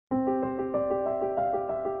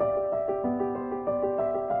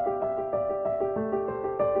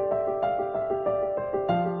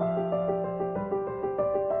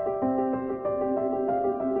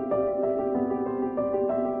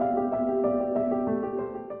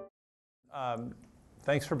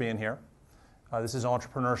Thanks for being here. This is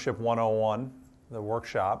Entrepreneurship 101, the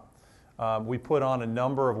workshop. We put on a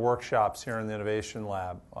number of workshops here in the Innovation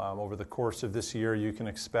Lab. Over the course of this year, you can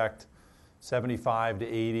expect 75 to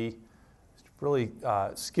 80 really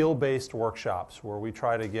skill-based workshops where we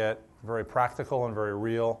try to get very practical and very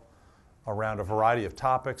real around a variety of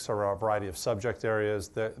topics or a variety of subject areas.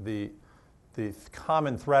 The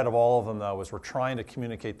common thread of all of them, though, is we're trying to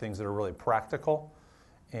communicate things that are really practical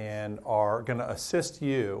and are going to assist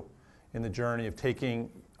you in the journey of taking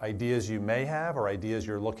ideas you may have or ideas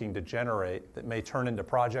you're looking to generate that may turn into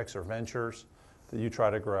projects or ventures that you try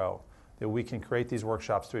to grow. That we can create these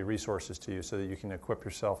workshops to be resources to you so that you can equip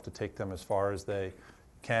yourself to take them as far as they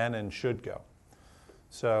can and should go.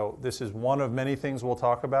 So this is one of many things we'll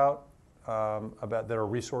talk about that are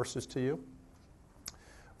resources to you.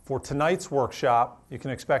 For tonight's workshop, you can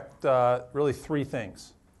expect really three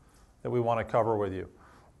things that we want to cover with you.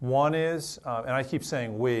 One is, and I keep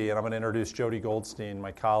saying we, and I'm going to introduce Jodi Goldstein,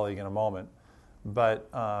 my colleague, in a moment, but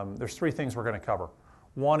there's three things we're going to cover.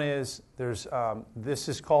 One is, this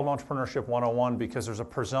is called Entrepreneurship 101 because there's a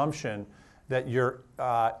presumption that you're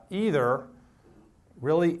either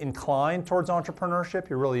really inclined towards entrepreneurship,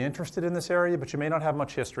 you're really interested in this area, but you may not have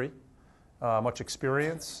much history, much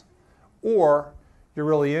experience, or you're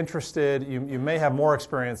really interested, you may have more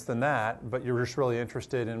experience than that, but you're just really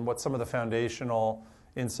interested in what some of the foundational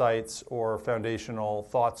insights or foundational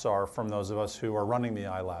thoughts are from those of us who are running the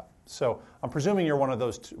iLab. So I'm presuming you're one of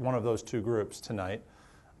those two groups tonight.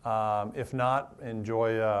 If not,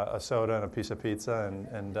 enjoy a soda and a piece of pizza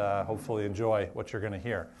and hopefully enjoy what you're going to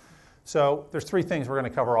hear. So there's three things we're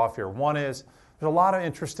going to cover off here. One is there's a lot of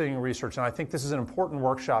interesting research, and I think this is an important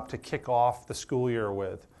workshop to kick off the school year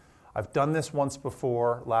with. I've done this once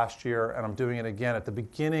before last year, and I'm doing it again at the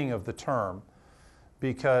beginning of the term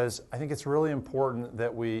because I think it's really important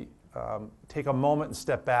that we take a moment and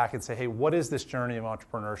step back and say, hey, what is this journey of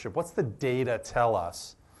entrepreneurship? What's the data tell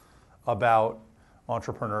us about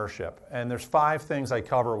entrepreneurship? And there's 5 things I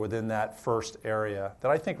cover within that first area that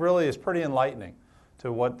I think really is pretty enlightening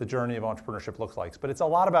to what the journey of entrepreneurship looks like. But it's a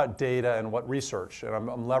lot about data and what research, and I'm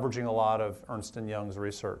leveraging a lot of Ernst & Young's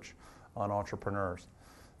research on entrepreneurs.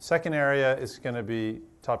 Second area is going to be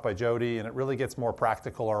taught by Jodi, and it really gets more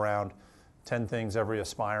practical around 10 things every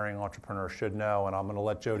aspiring entrepreneur should know, and I'm going to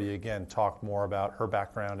let Jodi again talk more about her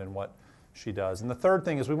background and what she does. And the third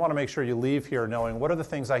thing is we want to make sure you leave here knowing what are the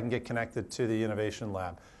things I can get connected to the Innovation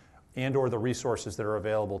Lab and or the resources that are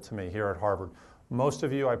available to me here at Harvard. Most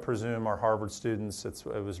of you, I presume, are Harvard students. It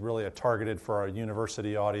was really targeted for our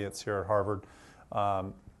university audience here at Harvard.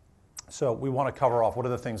 So we want to cover off what are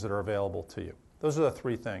the things that are available to you. Those are the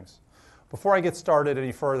 3 things. Before I get started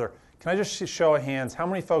any further, can I just show of hands, how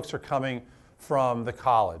many folks are coming from the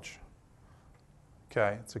college?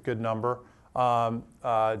 Okay, it's a good number.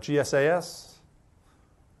 GSAS?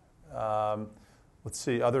 Let's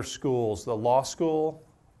see, other schools. The law school?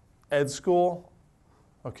 Ed school?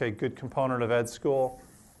 Okay, good component of ed school.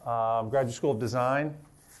 Graduate School of Design,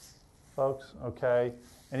 folks? Okay.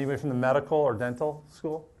 Anybody from the medical or dental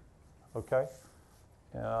school? Okay.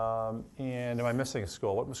 And am I missing a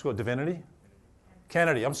school? What school? Divinity?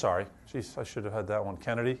 Kennedy, I'm sorry. Jeez, I should have had that one.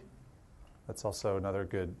 Kennedy? That's also another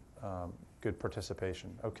good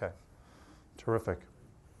participation. Okay. Terrific.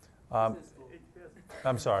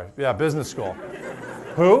 I'm sorry. Yeah, business school.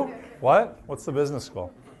 Who? What? What's the business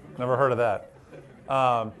school? Never heard of that.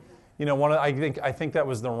 I think that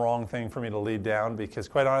was the wrong thing for me to lead down because,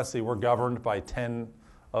 quite honestly, we're governed by 10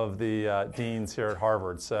 of the deans here at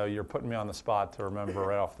Harvard. So you're putting me on the spot to remember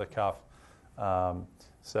right off the cuff.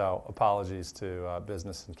 So apologies to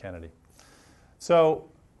business and Kennedy. So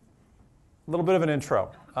a little bit of an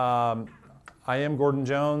intro. I am Gordon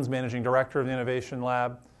Jones, Managing Director of the Innovation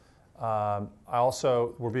Lab.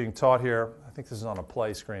 We're being taught here, I think this is on a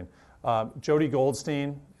play screen. Jodi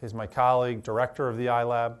Goldstein is my colleague, Director of the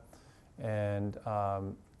iLab. And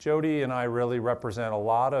Jodi and I really represent a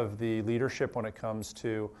lot of the leadership when it comes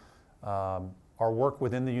to our work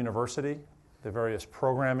within the university, the various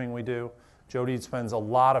programming we do. Jodi spends a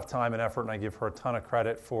lot of time and effort, and I give her a ton of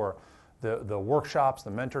credit for the workshops,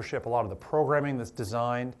 the mentorship, a lot of the programming that's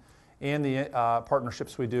designed, and the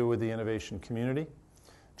partnerships we do with the innovation community.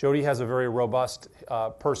 Jodi has a very robust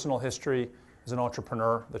personal history as an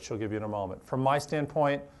entrepreneur that she'll give you in a moment. From my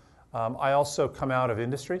standpoint, I also come out of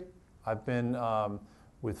industry. I've been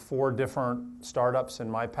with 4 different startups in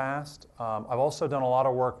my past. I've also done a lot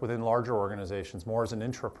of work within larger organizations, more as an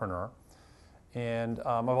intrapreneur. And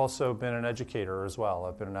I've also been an educator as well.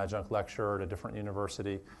 I've been an adjunct lecturer at a different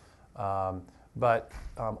university. But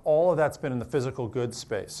all of that's been in the physical goods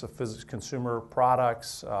space, so consumer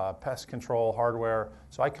products, pest control, hardware.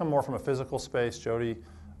 So I come more from a physical space. Jodi,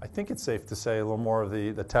 I think it's safe to say a little more of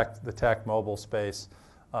the tech mobile space.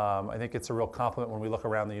 I think it's a real compliment when we look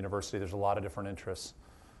around the university. There's a lot of different interests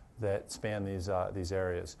that span these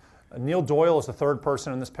areas. Neil Doyle is the third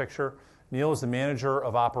person in this picture. Neil is the manager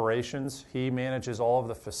of operations. He manages all of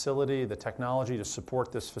the facility, the technology to support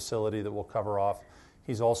this facility that we'll cover off.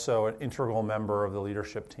 He's also an integral member of the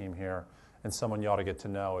leadership team here and someone you ought to get to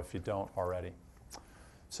know if you don't already.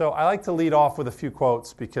 So I like to lead off with a few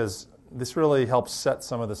quotes because this really helps set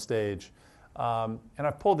some of the stage. And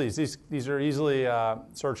I've pulled these. These are easily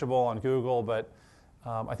searchable on Google, but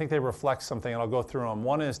I think they reflect something, and I'll go through them.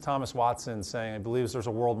 One is Thomas Watson saying, I believe there's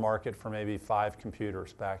a world market for maybe 5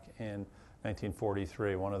 computers back in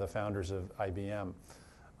 1943, one of the founders of IBM.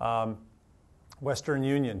 Western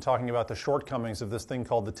Union talking about the shortcomings of this thing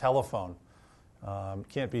called the telephone.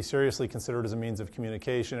 Can't be seriously considered as a means of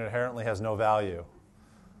communication. It inherently has no value.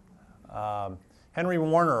 Henry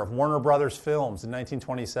Warner of Warner Brothers Films in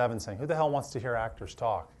 1927 saying, who the hell wants to hear actors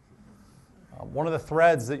talk? One of the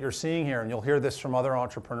threads that you're seeing here, and you'll hear this from other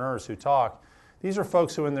entrepreneurs who talk, these are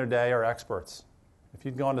folks who in their day are experts. If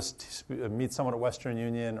you'd gone to meet someone at Western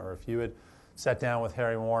Union, or if you had sat down with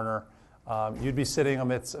Harry Warner, you'd be sitting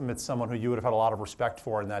amidst someone who you would have had a lot of respect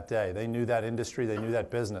for in that day. They knew that industry, they knew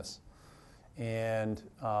that business. And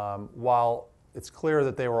while it's clear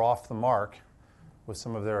that they were off the mark with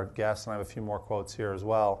some of their guests, and I have a few more quotes here as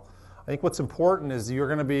well, I think what's important is you're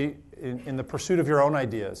going to be, in the pursuit of your own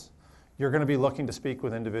ideas, you're going to be looking to speak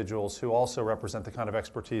with individuals who also represent the kind of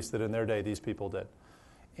expertise that in their day these people did.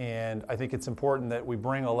 And I think it's important that we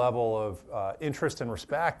bring a level of interest and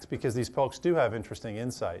respect because these folks do have interesting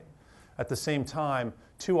insight. At the same time,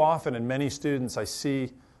 too often in many students I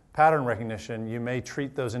see pattern recognition. You may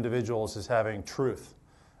treat those individuals as having truth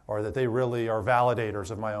or that they really are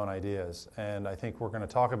validators of my own ideas. And I think we're going to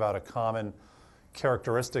talk about a common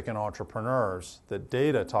characteristic in entrepreneurs that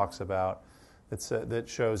data talks about that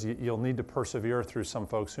shows you'll need to persevere through some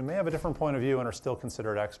folks who may have a different point of view and are still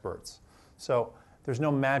considered experts. So there's no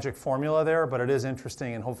magic formula there, but it is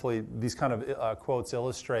interesting, and hopefully these kind of quotes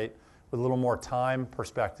illustrate with a little more time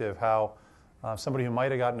perspective how somebody who might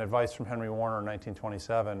have gotten advice from Henry Warner in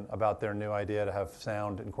 1927 about their new idea to have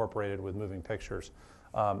sound incorporated with moving pictures,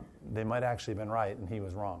 they might actually have been right and he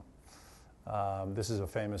was wrong. This is a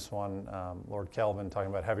famous one, Lord Kelvin talking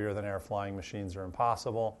about heavier than air flying machines are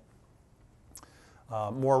impossible.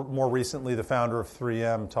 More recently, the founder of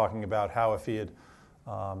 3M talking about how if he had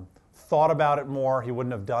thought about it more, he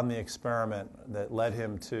wouldn't have done the experiment that led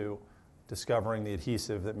him to discovering the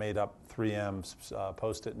adhesive that made up 3M's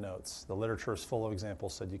Post-it notes. The literature is full of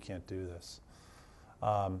examples said you can't do this.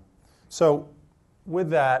 So with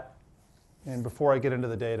that, and before I get into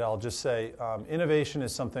the data, I'll just say innovation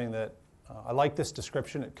is something that I like this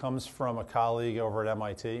description. It comes from a colleague over at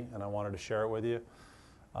MIT, and I wanted to share it with you.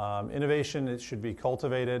 Innovation, it should be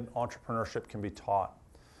cultivated. Entrepreneurship can be taught.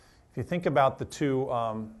 If you think about the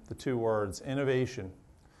two words, innovation,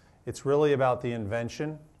 it's really about the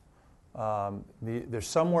invention. There's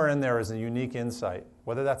somewhere in there is a unique insight,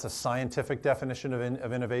 whether that's a scientific definition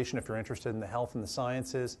of innovation, if you're interested in the health and the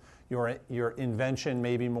sciences, your invention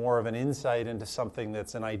may be more of an insight into something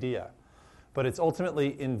that's an idea. But it's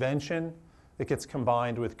ultimately invention that gets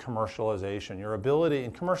combined with commercialization. Your ability,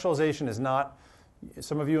 and commercialization is not,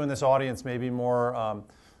 some of you in this audience may be more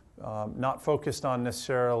not focused on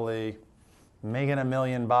necessarily making $1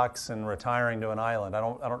 million and retiring to an island. I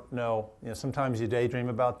don't know. Sometimes you daydream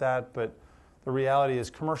about that, but the reality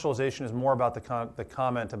is commercialization is more about the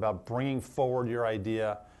comment about bringing forward your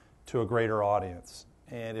idea to a greater audience.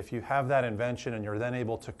 And if you have that invention and you're then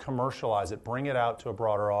able to commercialize it, bring it out to a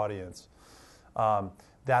broader audience,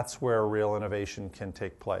 that's where real innovation can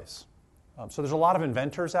take place. So there's a lot of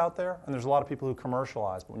inventors out there, and there's a lot of people who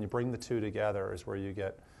commercialize, but when you bring the two together is where you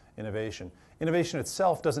get innovation. Innovation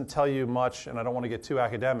itself doesn't tell you much, and I don't want to get too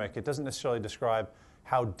academic. It doesn't necessarily describe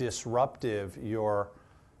how disruptive or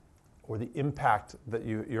the impact that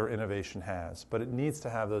your innovation has, but it needs to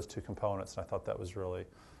have those two components, and I thought that was really,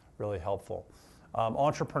 really helpful.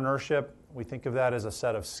 Entrepreneurship, we think of that as a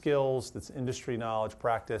set of skills, that's industry knowledge,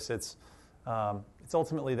 practice. It's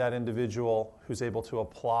ultimately that individual who's able to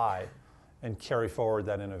apply and carry forward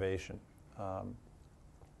that innovation.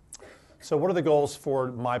 So what are the goals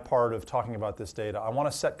for my part of talking about this data? I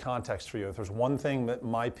want to set context for you. If there's one thing that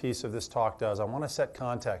my piece of this talk does, I want to set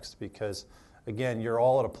context because, again, you're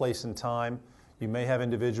all at a place in time. You may have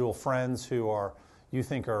individual friends who you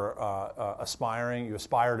think are aspiring, you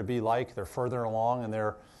aspire to be like, they're further along in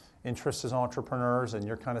interests as entrepreneurs and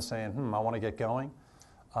you're kind of saying, I want to get going,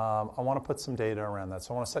 I want to put some data around that.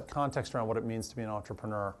 So I want to set context around what it means to be an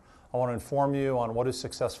entrepreneur. I want to inform you on what do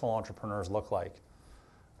successful entrepreneurs look like.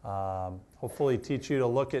 Hopefully teach you to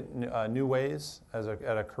look at new ways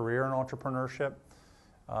at a career in entrepreneurship.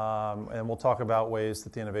 And we'll talk about ways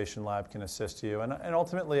that the Innovation Lab can assist you. And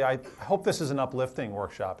ultimately, I hope this is an uplifting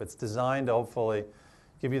workshop. It's designed to hopefully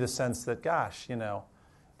give you the sense that, gosh,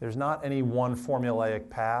 there's not any one formulaic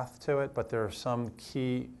path to it, but there are some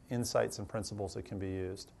key insights and principles that can be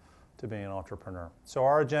used to being an entrepreneur. So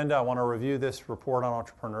our agenda, I want to review this report on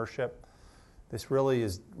entrepreneurship. This really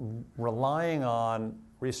is relying on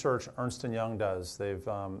research Ernst & Young does.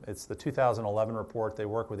 It's the 2011 report. They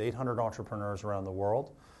work with 800 entrepreneurs around the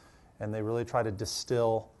world, and they really try to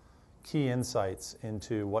distill key insights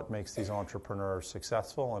into what makes these entrepreneurs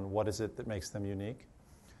successful and what is it that makes them unique.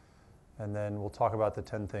 And then we'll talk about the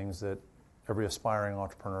 10 things that every aspiring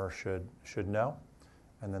entrepreneur should know,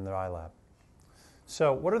 and then the iLab.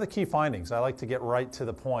 So what are the key findings? I like to get right to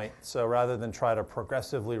the point. So rather than try to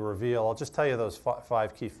progressively reveal, I'll just tell you those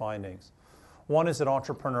 5 key findings. One is that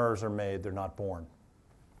entrepreneurs are made, they're not born.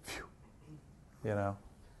 Phew.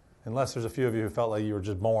 Unless there's a few of you who felt like you were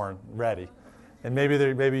just born ready. And maybe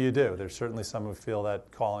you do. There's certainly some who feel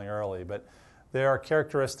that calling early. But there are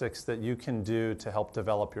characteristics that you can do to help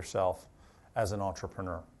develop yourself as an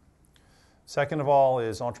entrepreneur. Second of all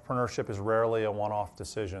is entrepreneurship is rarely a one-off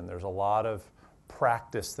decision. There's a lot of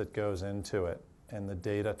practice that goes into it. And the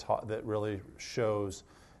data that really shows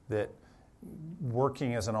that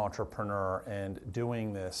working as an entrepreneur and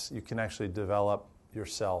doing this, you can actually develop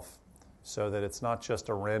yourself so that it's not just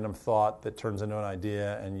a random thought that turns into an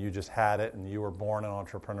idea and you just had it and you were born an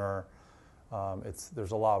entrepreneur.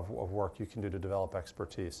 There's a lot of work you can do to develop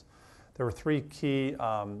expertise. There were 3 key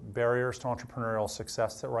barriers to entrepreneurial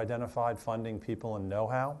success that were identified: funding, people, and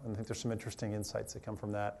know-how. And I think there's some interesting insights that come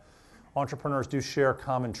from that. Entrepreneurs do share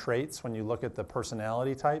common traits when you look at the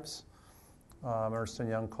personality types. Ernst &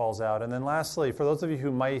 Young calls out. And then lastly, for those of you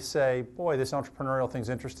who might say, boy, this entrepreneurial thing's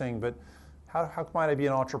interesting, but how might I be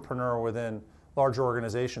an entrepreneur within larger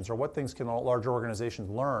organizations, or what things can larger organizations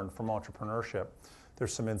learn from entrepreneurship?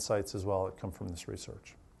 There's some insights as well that come from this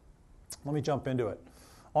research. Let me jump into it.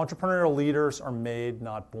 Entrepreneurial leaders are made,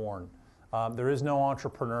 not born. There is no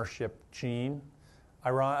entrepreneurship gene.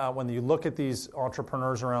 When you look at these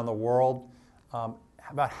entrepreneurs around the world,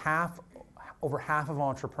 over half of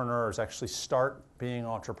entrepreneurs actually start being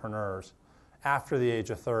entrepreneurs after the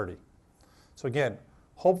age of 30. So again,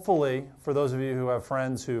 hopefully, for those of you who have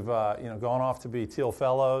friends who've gone off to be Teal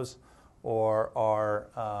Fellows or are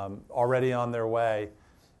already on their way,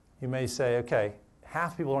 you may say, okay,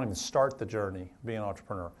 half people don't even start the journey of being an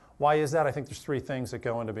entrepreneur. Why is that? I think there's 3 things that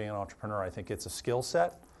go into being an entrepreneur. I think it's a skill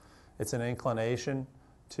set, it's an inclination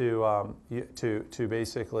to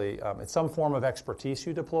basically, it's some form of expertise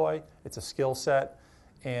you deploy, it's a skill set,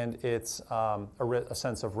 and it's a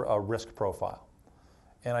sense of a risk profile.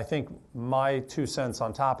 And I think my 2 cents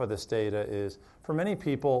on top of this data is, for many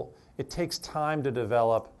people, it takes time to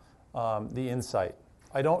develop the insight.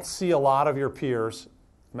 I don't see a lot of your peers,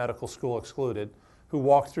 medical school excluded, who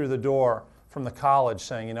walk through the door from the college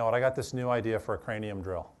saying, you know what, I got this new idea for a cranium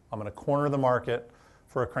drill. I'm going to corner the market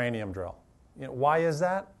for a cranium drill. Why is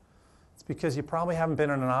that? It's because you probably haven't been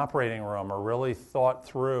in an operating room or really thought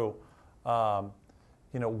through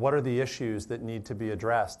what are the issues that need to be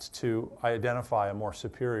addressed to identify a more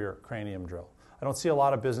superior cranium drill. I don't see a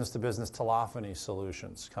lot of business-to-business telephony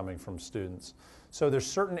solutions coming from students. So there's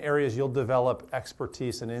certain areas you'll develop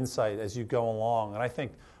expertise and insight as you go along. And I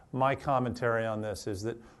think my commentary on this is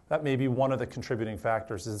that may be one of the contributing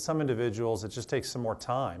factors, is that some individuals, it just takes some more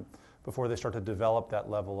time before they start to develop that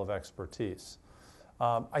level of expertise.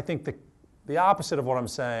 I think the opposite of what I'm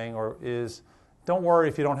saying is don't worry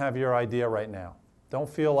if you don't have your idea right now. Don't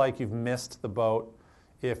feel like you've missed the boat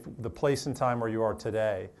if the place and time where you are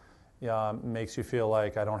today makes you feel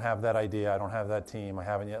like I don't have that idea, I don't have that team, I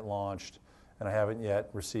haven't yet launched, and I haven't yet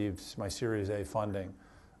received my Series A funding.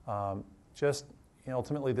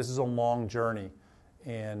 Ultimately, this is a long journey,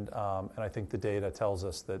 and I think the data tells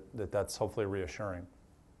us that's hopefully reassuring.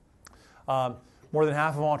 More than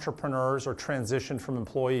half of entrepreneurs are transitioned from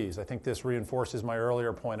employees. I think this reinforces my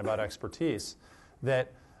earlier point about expertise,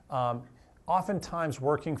 that oftentimes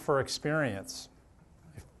working for experience,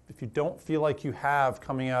 if you don't feel like you have,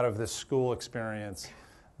 coming out of this school experience,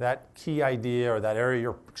 that key idea or that area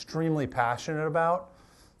you're extremely passionate about,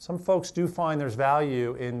 some folks do find there's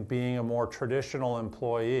value in being a more traditional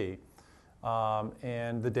employee.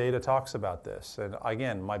 And the data talks about this. And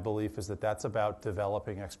again, my belief is that that's about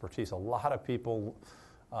developing expertise. A lot of people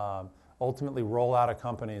ultimately roll out of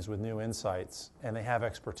companies with new insights, and they have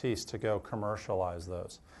expertise to go commercialize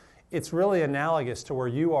those. It's really analogous to where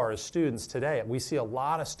you are as students today. We see a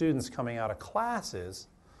lot of students coming out of classes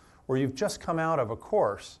where you've just come out of a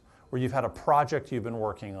course where you've had a project you've been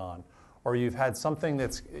working on, or you've had something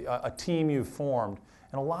that's a team you've formed.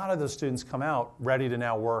 And a lot of those students come out ready to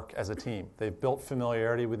now work as a team. They've built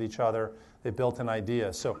familiarity with each other. They've built an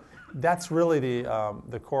idea. So that's really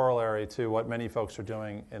the corollary to what many folks are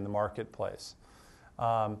doing in the marketplace.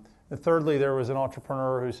 And thirdly, there was an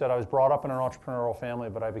entrepreneur who said, I was brought up in an entrepreneurial family,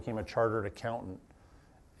 but I became a chartered accountant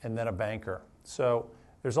and then a banker. So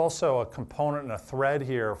there's also a component and a thread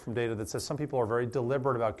here from data that says some people are very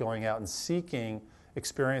deliberate about going out and seeking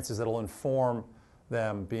experiences that will inform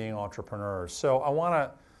them being entrepreneurs. So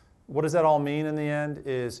what does that all mean in the end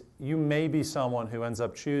is you may be someone who ends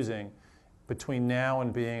up choosing between now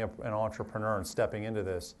and being an entrepreneur and stepping into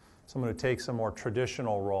this, someone who takes a more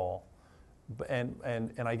traditional role.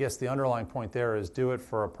 And I guess the underlying point there is do it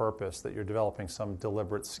for a purpose, that you're developing some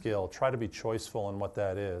deliberate skill. Try to be choiceful in what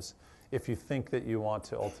that is if you think that you want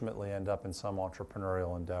to ultimately end up in some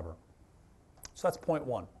entrepreneurial endeavor. So that's point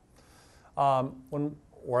one.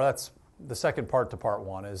 That's the second part to part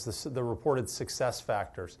one is the reported success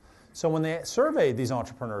factors. So when they surveyed these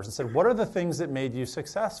entrepreneurs and said, what are the things that made you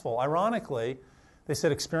successful? Ironically, they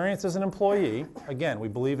said experience as an employee. Again, we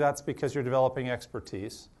believe that's because you're developing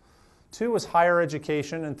expertise. 2 was higher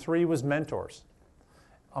education, and 3 was mentors.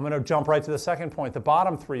 I'm going to jump right to the second point. The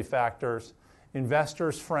bottom 3 factors,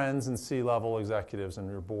 investors, friends, and C-level executives in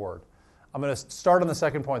your board. I'm going to start on the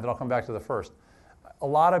second point, then I'll come back to the first. A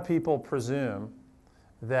lot of people presume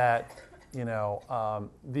that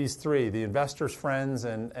these 3, the investors, friends,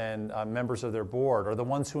 and members of their board, are the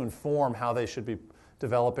ones who inform how they should be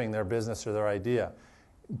developing their business or their idea.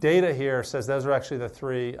 Data here says those are actually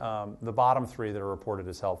the bottom 3 that are reported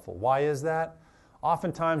as helpful. Why is that?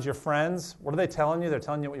 Oftentimes your friends, what are they telling you? They're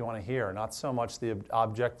telling you what you want to hear, not so much the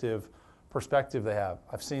objective perspective they have.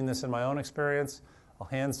 I've seen this in my own experience. I'll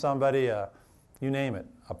hand somebody, you name it,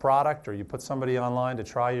 a product, or you put somebody online to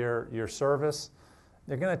try your service.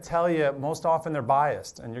 They're going to tell you, most often they're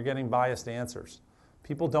biased, and you're getting biased answers.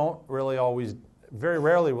 People don't really always, very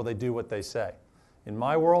rarely will they do what they say. In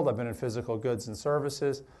my world, I've been in physical goods and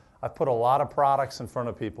services. I've put a lot of products in front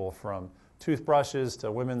of people, from toothbrushes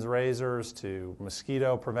to women's razors to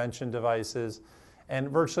mosquito prevention devices. And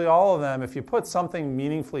virtually all of them, if you put something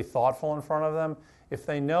meaningfully thoughtful in front of them, if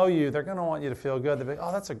they know you, they're going to want you to feel good. They'll be like,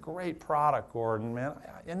 oh, that's a great product, Gordon, man.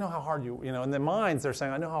 I know how hard in their minds, they're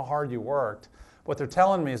saying, I know how hard you worked. What they're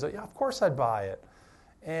telling me is that, yeah, of course I'd buy it.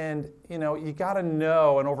 And, you got to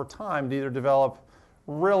know, and over time, to either develop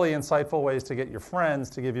really insightful ways to get your friends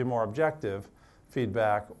to give you more objective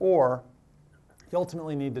feedback, or you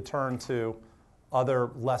ultimately need to turn to other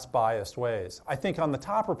less biased ways. I think on the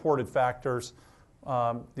top reported factors,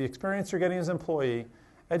 the experience you're getting as an employee,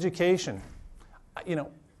 education,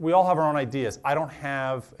 we all have our own ideas. I don't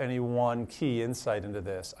have any one key insight into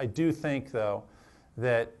this. I do think, though,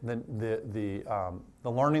 that the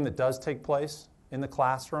learning that does take place in the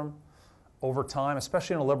classroom over time,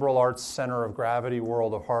 especially in a liberal arts center of gravity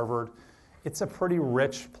world of Harvard, it's a pretty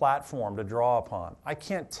rich platform to draw upon. I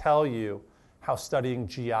can't tell you how studying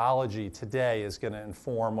geology today is going to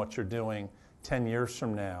inform what you're doing 10 years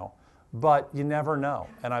from now, but you never know.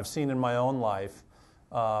 And I've seen in my own life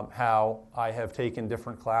how I have taken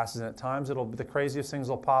different classes, and at times the craziest things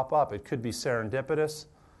will pop up. It could be serendipitous,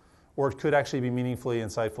 or it could actually be meaningfully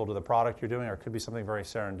insightful to the product you're doing, or it could be something very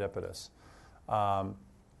serendipitous.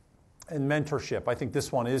 And mentorship, I think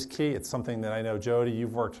this one is key. It's something that I know, Jodi,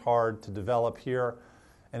 you've worked hard to develop here,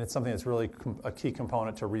 and it's something that's really a key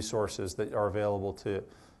component to resources that are available to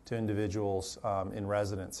individuals in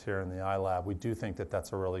residence here in the iLab. We do think that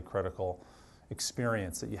that's a really critical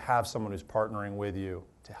experience, that you have someone who's partnering with you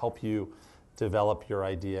to help you develop your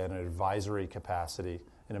idea in an advisory capacity,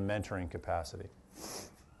 in a mentoring capacity.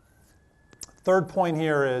 Third point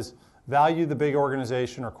here is value the big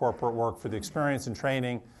organization or corporate work for the experience and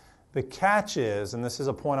training. The catch is, and this is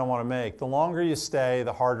a point I want to make, the longer you stay,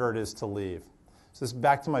 the harder it is to leave. So this is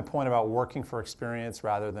back to my point about working for experience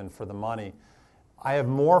rather than for the money. I have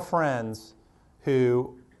more friends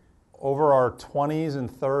who, over our 20s and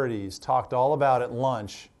 30s, talked all about at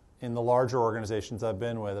lunch in the larger organizations I've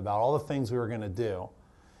been with about all the things we were going to do,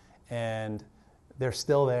 and they're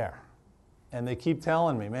still there. And they keep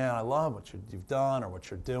telling me, man, I love what you've done or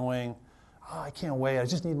what you're doing. Oh, I can't wait. I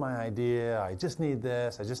just need my idea. I just need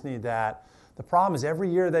this. I just need that. The problem is every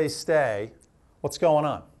year they stay, what's going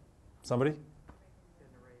on? Somebody?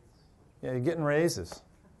 Yeah, you're getting raises.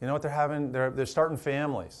 You know what they're having? They're starting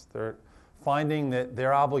families. They're finding that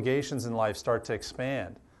their obligations in life start to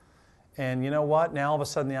expand. And you know what? Now all of a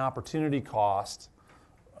sudden the opportunity cost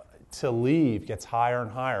to leave gets higher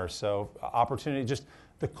and higher. So opportunity, just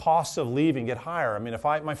the costs of leaving get higher. I mean,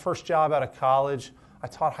 my first job out of college, I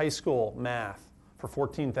taught high school math for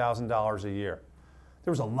 $14,000 a year.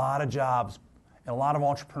 There was a lot of jobs and a lot of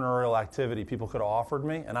entrepreneurial activity people could have offered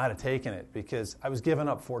me, and I'd have taken it because I was giving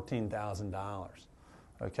up $14,000,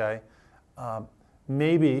 okay?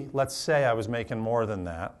 Maybe, let's say I was making more than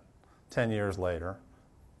that 10 years later,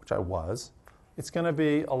 which I was. It's going to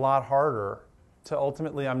be a lot harder to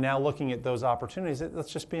ultimately, I'm now looking at those opportunities.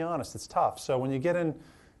 Let's just be honest, it's tough. So when you get in,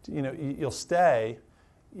 you'll stay,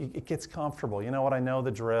 it gets comfortable. You know what, I know the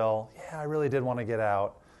drill. Yeah, I really did want to get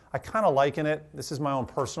out. I kind of liken it. This is my own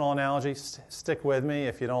personal analogy. Stick with me.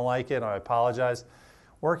 If you don't like it, I apologize.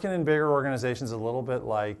 Working in bigger organizations is a little bit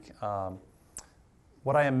like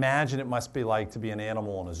what I imagine it must be like to be an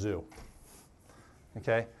animal in a zoo.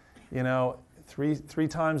 Okay? Three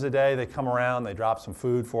times a day they come around, they drop some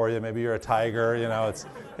food for you. Maybe you're a tiger,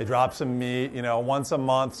 they drop some meat. Once a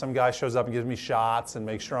month some guy shows up and gives me shots and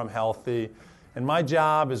makes sure I'm healthy. And my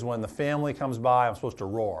job is when the family comes by, I'm supposed to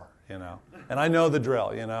roar, And I know the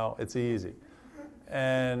drill, it's easy.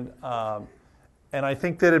 And I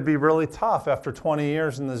think that it'd be really tough after 20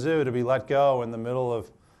 years in the zoo to be let go in the middle of,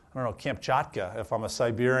 Kamchatka, if I'm a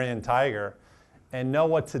Siberian tiger, and know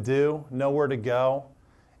what to do, know where to go.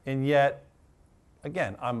 And yet,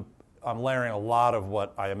 again, I'm layering a lot of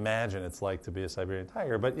what I imagine it's like to be a Siberian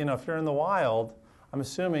tiger. But, if you're in the wild, I'm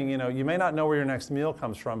assuming, you may not know where your next meal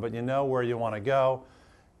comes from, but you know where you want to go.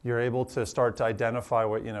 You're able to start to identify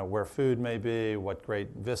what, where food may be, what great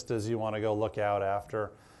vistas you want to go look out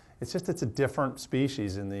after. It's a different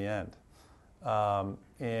species in the end.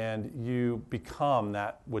 And you become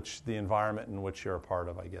that which the environment in which you're a part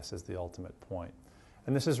of, I guess, is the ultimate point.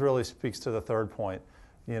 And this really speaks to the third point.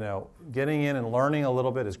 Getting in and learning a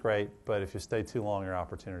little bit is great, but if you stay too long, your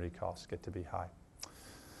opportunity costs get to be high.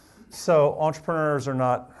 So entrepreneurs are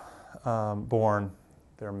not born,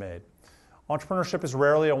 they're made. Entrepreneurship is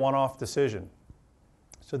rarely a one-off decision.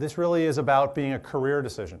 So this really is about being a career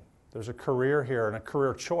decision. There's a career here and a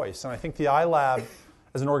career choice. And I think the iLab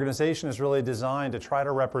as an organization is really designed to try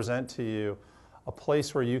to represent to you a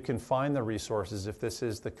place where you can find the resources if this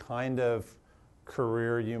is the kind of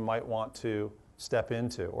career you might want to step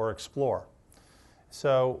into or explore.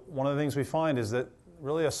 So one of the things we find is that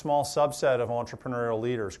really a small subset of entrepreneurial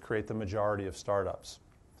leaders create the majority of startups.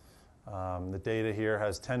 The data here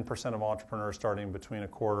has 10% of entrepreneurs starting between a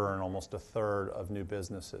quarter and almost a third of new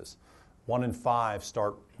businesses. 1 in 5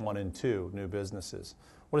 start 1 in 2 new businesses.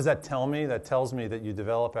 What does that tell me? That tells me that you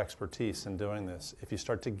develop expertise in doing this. If you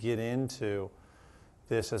start to get into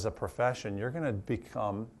this as a profession, you're going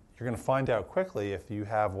to find out quickly if you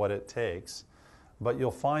have what it takes, but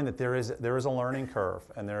you'll find that there is a learning curve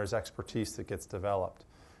and there is expertise that gets developed.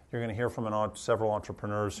 You're going to hear from several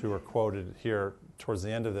entrepreneurs who are quoted here towards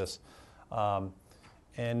the end of this.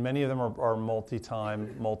 And many of them are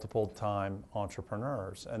multiple-time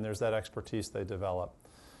entrepreneurs, and there's that expertise they develop.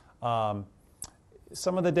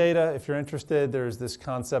 Some of the data, if you're interested, there's this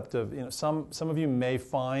concept of, some of you may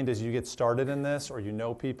find as you get started in this, or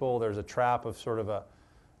people, there's a trap of sort of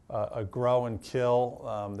a grow and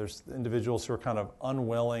kill. There's individuals who are kind of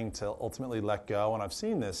unwilling to ultimately let go, and I've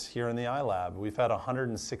seen this here in the iLab. We've had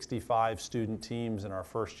 165 student teams in our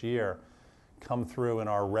first year come through in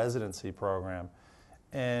our residency program.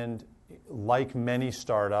 And like many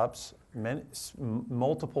startups,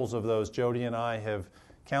 multiples of those Jodi and I have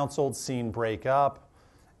counseled, seen break up.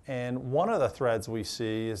 And one of the threads we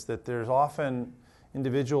see is that there's often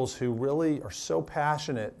individuals who really are so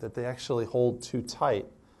passionate that they actually hold too tight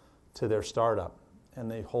to their startup.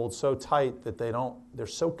 And they hold so tight that they're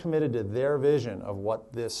so committed to their vision of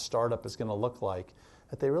what this startup is going to look like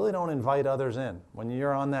that they really don't invite others in. When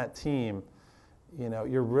you're on that team,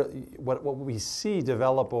 what we see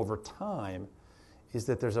develop over time is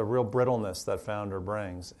that there's a real brittleness that founder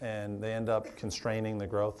brings, and they end up constraining the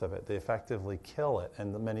growth of it. They effectively kill it,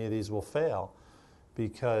 and many of these will fail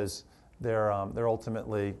because they're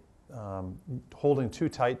ultimately holding too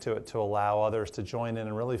tight to it to allow others to join in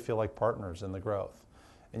and really feel like partners in the growth.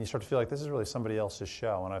 And you start to feel like this is really somebody else's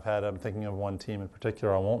show. And I'm thinking of one team in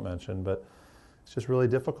particular I won't mention, but it's just really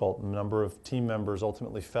difficult. A number of team members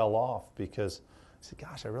ultimately fell off because they said,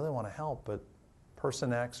 gosh, I really want to help, but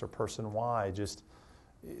person X or person Y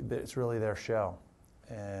it's really their show.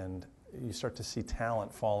 And you start to see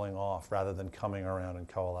talent falling off rather than coming around and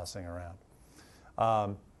coalescing around.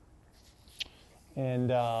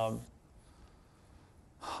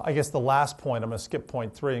 I guess the last point, I'm going to skip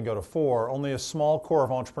point 3 and go to 4. Only a small core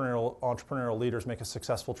of entrepreneurial leaders make a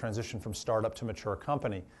successful transition from startup to mature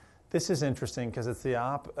company. This is interesting because it's the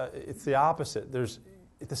opposite.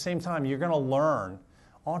 At the same time, you're going to learn.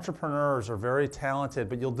 Entrepreneurs are very talented,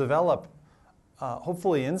 but you'll develop,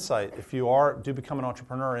 hopefully, insight if you do become an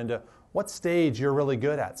entrepreneur into what stage you're really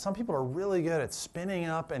good at. Some people are really good at spinning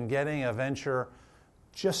up and getting a venture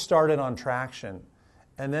just started on traction.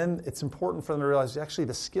 And then it's important for them to realize actually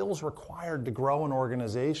the skills required to grow an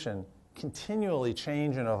organization continually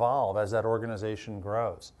change and evolve as that organization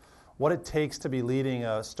grows. What it takes to be leading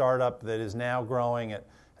a startup that is now growing at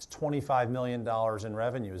 $25 million in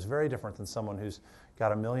revenue is very different than someone who's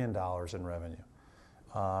got $1 million in revenue.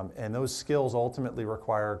 And those skills ultimately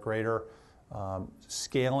require greater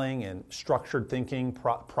scaling and structured thinking.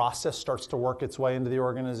 Process starts to work its way into the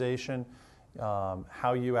organization.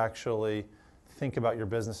 How you actually think about your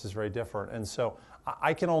business is very different. And so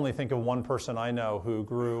I can only think of one person I know who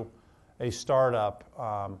grew a startup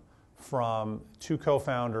from 2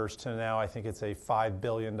 co-founders to now I think it's a $5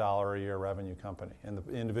 billion a year revenue company. And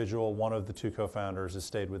the individual, one of the 2 co-founders, has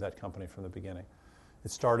stayed with that company from the beginning. It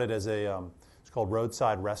started as it's called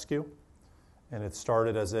Roadside Rescue. And it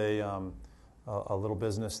started as a little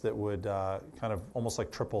business that would kind of almost like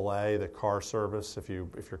AAA, the car service, if your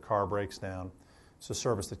car breaks down. It's a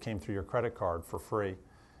service that came through your credit card for free.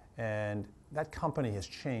 And that company has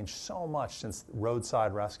changed so much since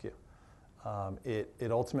Roadside Rescue.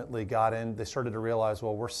 It ultimately got in, they started to realize,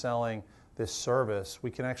 well, we're selling this service.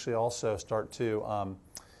 We can actually also start to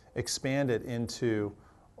expand it into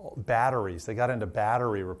batteries. They got into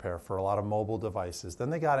battery repair for a lot of mobile devices.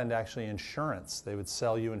 Then they got into actually insurance. They would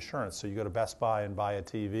sell you insurance. So you go to Best Buy and buy a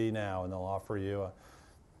TV now, and they'll offer you a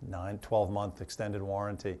 12-month extended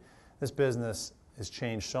warranty. This business has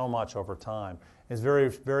changed so much over time. It's very,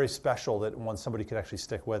 very special that when somebody could actually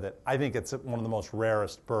stick with it. I think it's one of the most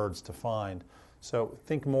rarest birds to find. So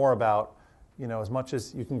think more about, as much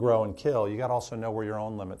as you can grow and kill, you got to also know where your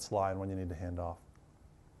own limits lie and when you need to hand off.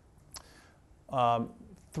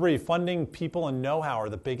 3, funding, people, and know-how are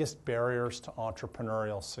the biggest barriers to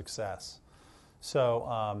entrepreneurial success.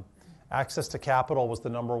 So access to capital was the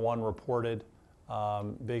 #1 reported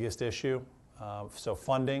biggest issue. So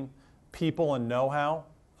funding, people, and know-how.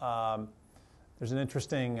 There's an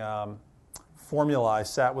interesting formula. I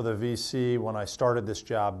sat with a VC when I started this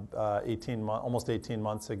job almost 18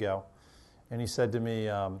 months ago, and he said to me,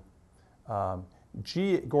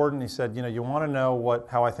 Gordon, he said, you want to know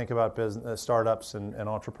how I think about business, startups and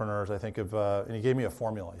entrepreneurs. I think of, and he gave me a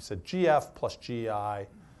formula. He said GF plus GI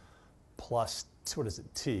plus, what is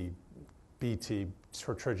it, T, BT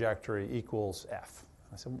for trajectory equals F.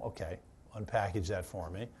 I said, okay, unpackage that for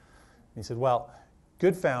me. And he said, well,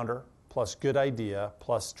 good founder plus good idea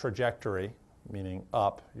plus trajectory, meaning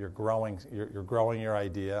up, you're growing your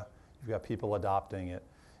idea, you've got people adopting it,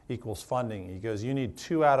 equals funding. He goes, you need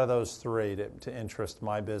 2 out of those 3 to interest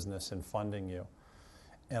my business in funding you.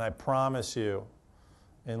 And I promise you,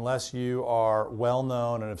 unless you are well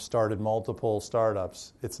known and have started multiple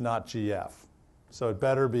startups, it's not GF. So it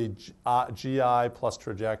better be GI plus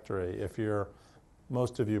trajectory if you're,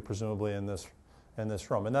 most of you presumably in this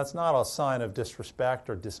room. And that's not a sign of disrespect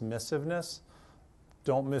or dismissiveness.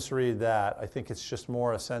 Don't misread that. I think it's just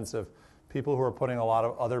more a sense of people who are putting a lot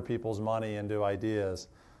of other people's money into ideas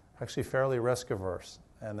actually fairly risk averse,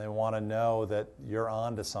 and they want to know that you're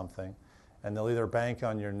on to something, and they'll either bank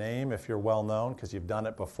on your name if you're well known because you've done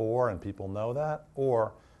it before and people know that,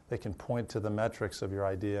 or they can point to the metrics of your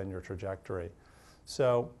idea and your trajectory.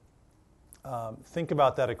 So think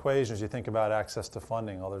about that equation as you think about access to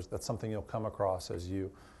funding. That's something you'll come across as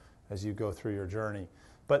you go through your journey.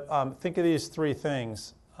 But think of these 3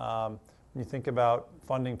 things when you think about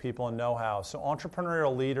funding, people, and know-how. So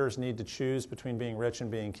entrepreneurial leaders need to choose between being rich and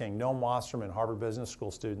being king. Noam Wasserman, Harvard Business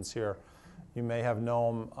School students here, you may have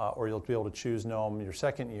Noam, or you'll be able to choose Noam your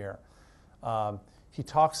second year. He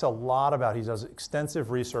talks a lot about, he does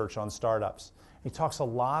extensive research on startups. He talks a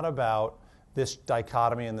lot about this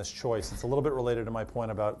dichotomy and this choice. It's a little bit related to my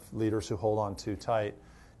point about leaders who hold on too tight.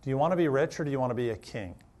 Do you want to be rich or do you want to be a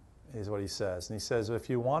king, is what he says. And he says if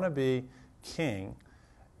you want to be king,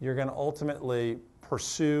 you're going to ultimately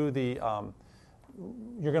pursue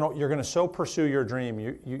you're going to so pursue your dream,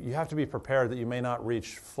 you have to be prepared that you may not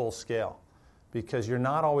reach full scale, because you're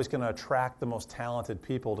not always going to attract the most talented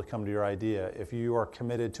people to come to your idea if you are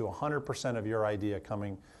committed to 100% of your idea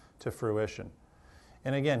coming to fruition.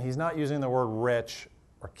 And again, he's not using the word rich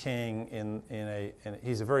or king in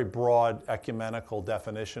he's a very broad ecumenical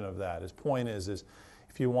definition of that. His point is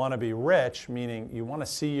if you want to be rich, meaning you want to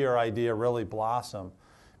see your idea really blossom,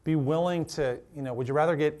 Be willing to, would you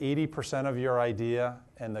rather get 80% of your idea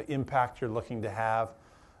and the impact you're looking to have,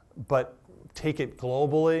 but take it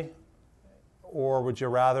globally? Or would you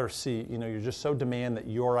rather see, you're just so demand that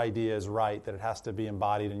your idea is right, that it has to be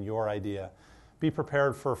embodied in your idea? Be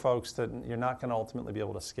prepared for folks that you're not going to ultimately be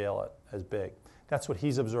able to scale it as big. That's what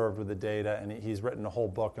he's observed with the data, and he's written a whole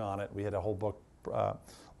book on it. We had a whole book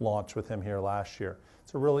launch with him here last year.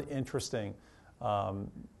 It's a really interesting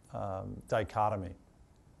dichotomy.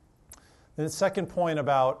 And the second point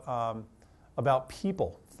about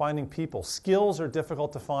people, finding people. Skills are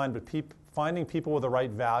difficult to find, but finding people with the right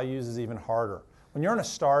values is even harder. When you're in a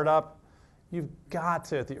startup, you've got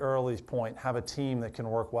to, at the earliest point, have a team that can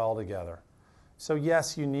work well together. So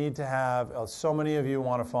yes, you need to have, so many of you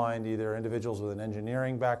want to find either individuals with an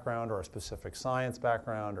engineering background or a specific science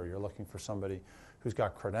background, or you're looking for somebody who's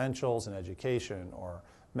got credentials in education or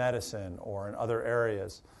medicine or in other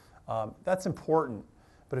areas. That's important.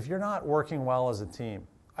 But if you're not working well as a team,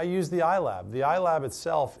 I use the iLab. The iLab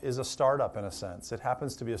itself is a startup in a sense. It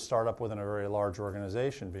happens to be a startup within a very large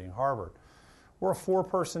organization, being Harvard. We're a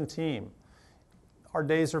 4-person team. Our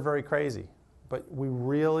days are very crazy, but we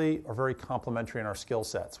really are very complementary in our skill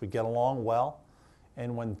sets. We get along well,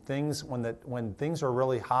 and when things are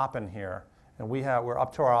really hopping here, and we're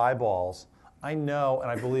up to our eyeballs, I know, and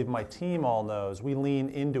I believe my team all knows, we lean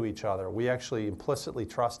into each other. We actually implicitly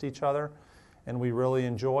trust each other, and we really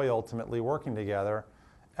enjoy ultimately working together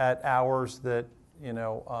at hours that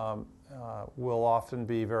will often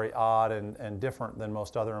be very odd and different than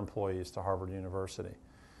most other employees to Harvard University.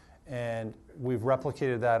 And we've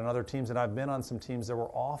replicated that in other teams, and I've been on some teams that were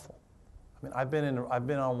awful. I mean, I've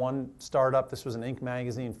been on one startup. This was an Inc.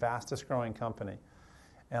 magazine, fastest growing company.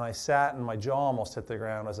 And I sat and my jaw almost hit the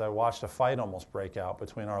ground as I watched a fight almost break out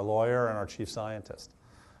between our lawyer and our chief scientist.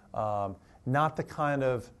 Not the kind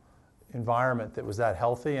of environment that was that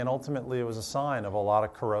healthy, and ultimately it was a sign of a lot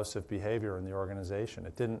of corrosive behavior in the organization.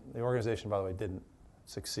 The organization, by the way, didn't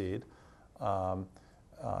succeed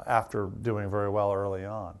after doing very well early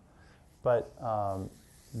on. But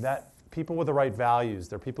that people with the right values,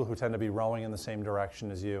 they're people who tend to be rowing in the same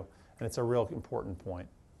direction as you, and it's a real important point.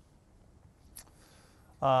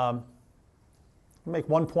 I'll make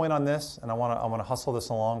one point on this, and I want to hustle this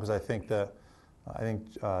along because I think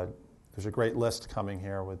there's a great list coming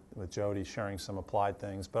here with Jodi sharing some applied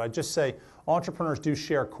things. But I'd just say entrepreneurs do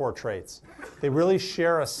share core traits. They really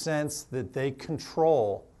share a sense that they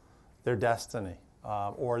control their destiny,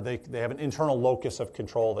 or they have an internal locus of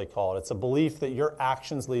control, they call it. It's a belief that your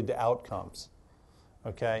actions lead to outcomes,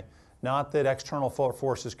 okay? Not that external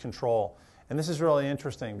forces control. And this is really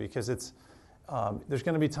interesting because there's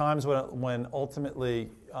going to be times when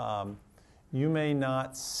ultimately you may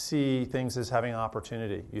not see things as having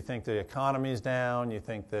opportunity. You think the economy's down, you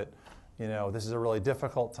think that this is a really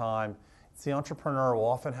difficult time. It's the entrepreneur will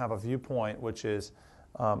often have a viewpoint which is,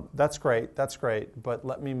 that's great, but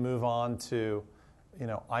let me move on to,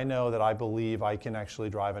 I know that I believe I can actually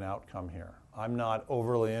drive an outcome here. I'm not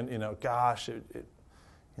overly gosh,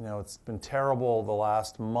 it's been terrible the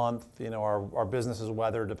last month, our business is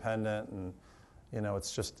weather dependent, and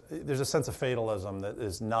it's just, there's a sense of fatalism that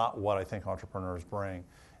is not what I think entrepreneurs bring.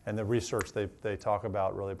 And the research they talk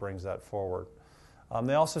about really brings that forward.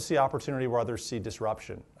 They also see opportunity where others see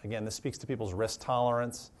disruption. Again, this speaks to people's risk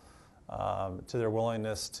tolerance, to their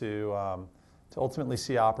willingness to ultimately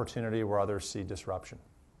see opportunity where others see disruption.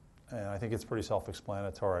 And I think it's pretty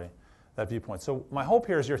self-explanatory, that viewpoint. So my hope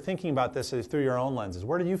here is you're thinking about this through your own lenses.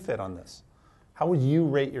 Where do you fit on this? How would you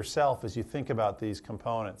rate yourself as you think about these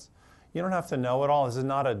components? You don't have to know it all. This is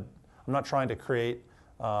not I'm not trying to create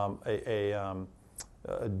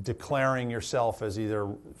declaring yourself as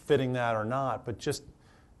either fitting that or not, but just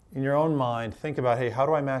in your own mind, think about, hey, how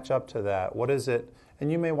do I match up to that? What is it?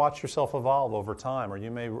 And you may watch yourself evolve over time, or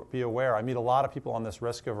you may be aware. I meet a lot of people on this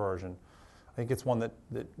risk aversion. I think it's one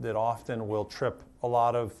that often will trip a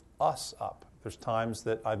lot of us up. There's times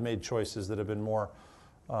that I've made choices that have been more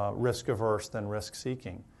risk averse than risk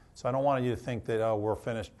seeking. So I don't want you to think that, we're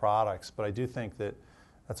finished products, but I do think that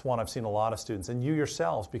that's one I've seen a lot of students. And you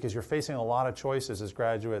yourselves, because you're facing a lot of choices as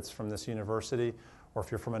graduates from this university, or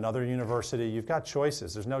if you're from another university, you've got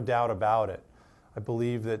choices. There's no doubt about it. I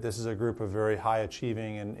believe that this is a group of very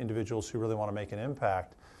high-achieving and individuals who really want to make an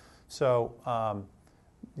impact. So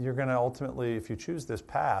you're going to ultimately, if you choose this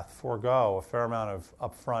path, forego a fair amount of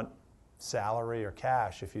upfront salary or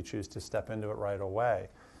cash if you choose to step into it right away.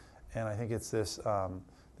 And I think it's this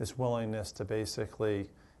willingness to basically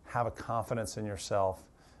have a confidence in yourself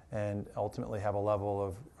and ultimately have a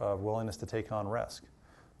level of willingness to take on risk.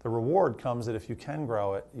 The reward comes that if you can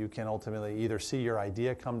grow it, you can ultimately either see your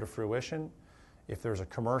idea come to fruition If there's a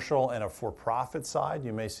commercial and a for-profit side,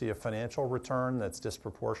 you may see a financial return that's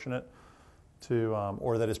disproportionate to,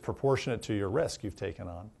 or that is proportionate to your risk you've taken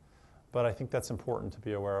on. But I think that's important to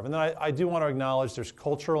be aware of. And then I do want to acknowledge there's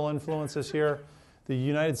cultural influences here. The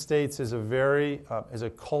United States is as a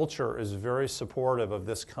culture, is very supportive of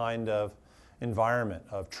this kind of environment,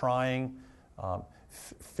 of trying.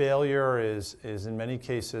 Failure is in many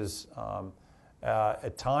cases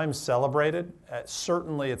at times celebrated.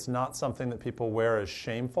 Certainly it's not something that people wear as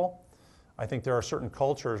shameful. I think there are certain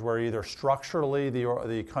cultures where either structurally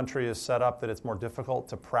the country is set up that it's more difficult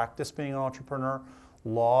to practice being an entrepreneur.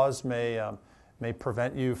 Laws may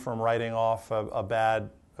prevent you from writing off a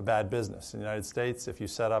bad business. In the United States, if you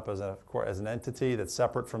set up as an entity that's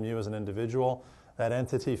separate from you as an individual, that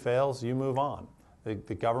entity fails, you move on.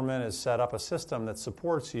 The government has set up a system that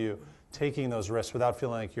supports you taking those risks without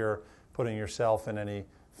feeling like you're putting yourself in any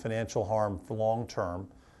financial harm for long term.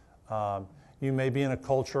 You may be in a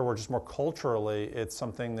culture where just more culturally it's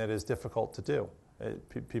something that is difficult to do.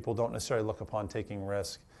 People don't necessarily look upon taking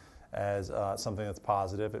risk as something that's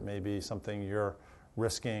positive. It may be something you're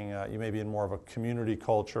risking. You may be in more of a community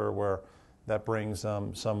culture where that brings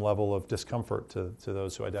some level of discomfort to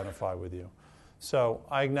those who identify with you. So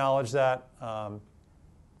I acknowledge that, and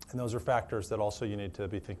those are factors that also you need to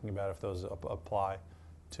be thinking about if those apply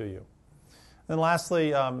to you. And then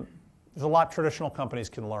lastly, there's a lot traditional companies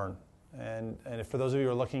can learn. And for those of you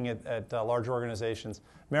who are looking at large organizations,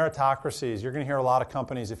 meritocracies, you're going to hear a lot of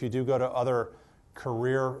companies, if you do go to other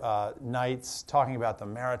career nights, talking about the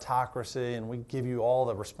meritocracy, and we give you all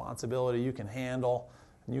the responsibility you can handle,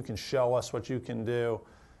 and you can show us what you can do.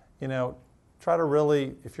 You know, try to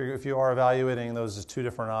really, if you are evaluating those as two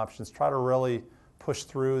different options, try to really push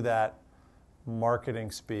through that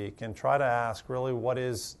marketing speak and try to ask really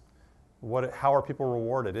how are people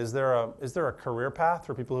rewarded? Is there a career path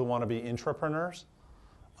for people who want to be intrapreneurs?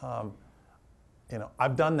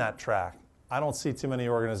 I've done that track. I don't see too many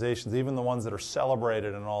organizations, even the ones that are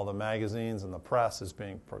celebrated in all the magazines and the press as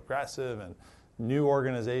being progressive and new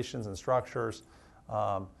organizations and structures.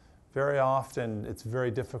 Very often, it's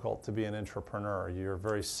very difficult to be an intrapreneur. You're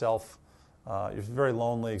a very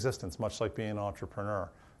lonely existence, much like being an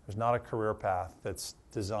entrepreneur. There's not a career path that's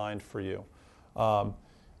designed for you.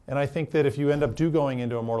 And I think that if you end up going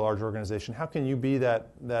into a more large organization, how can you be that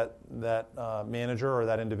manager or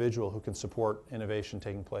that individual who can support innovation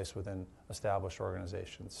taking place within established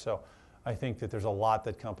organizations? So I think that there's a lot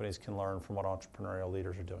that companies can learn from what entrepreneurial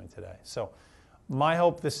leaders are doing today. So my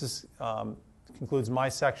hope, this concludes my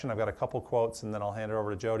section. I've got a couple quotes and then I'll hand it over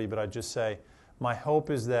to Jodi, but I'd just say my hope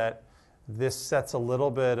is that this sets a little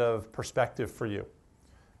bit of perspective for you,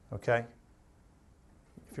 okay?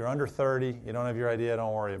 If you're under 30, you don't have your idea,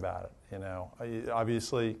 don't worry about it.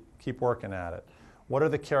 Obviously, keep working at it. What are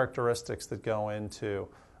the characteristics that go into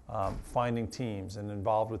finding teams and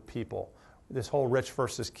involved with people? This whole rich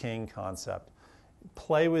versus king concept.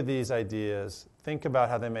 Play with these ideas. Think about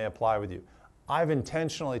how they may apply with you. I've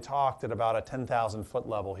intentionally talked at about a 10,000-foot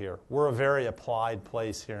level here. We're a very applied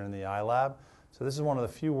place here in the iLab. So this is one of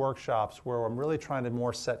the few workshops where I'm really trying to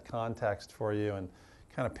more set context for you and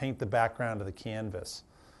kind of paint the background of the canvas.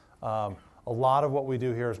 A lot of what we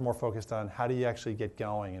do here is more focused on how do you actually get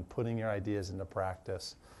going and putting your ideas into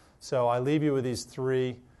practice. So I leave you with these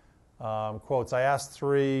three quotes. I asked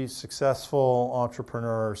three successful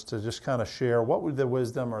entrepreneurs to just kind of share what would the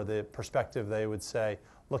wisdom or the perspective they would say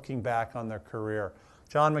looking back on their career.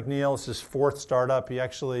 John McNeil is his fourth startup. He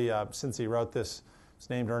actually, since he wrote this, is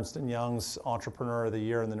named Ernst & Young's Entrepreneur of the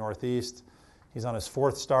Year in the Northeast. He's on his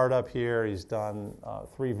fourth startup here. He's done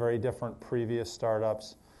three very different previous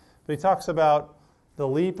startups. But he talks about the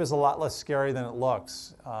leap is a lot less scary than it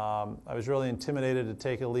looks. I was really intimidated to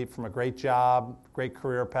take a leap from a great job, great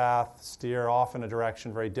career path, steer off in a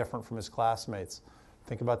direction very different from his classmates.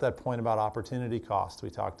 Think about that point about opportunity cost we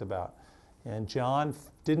talked about. And John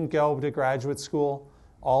didn't go to graduate school.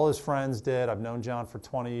 All his friends did. I've known John for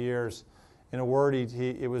 20 years. In a word,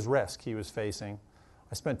 it was risk he was facing.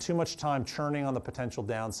 I spent too much time churning on the potential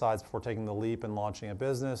downsides before taking the leap and launching a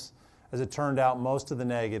business. As it turned out, most of the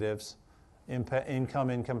negatives, income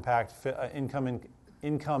impact,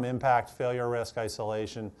 failure risk,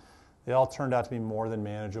 isolation, they all turned out to be more than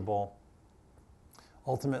manageable.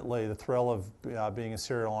 Ultimately, the thrill of being a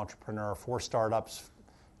serial entrepreneur, 4 startups,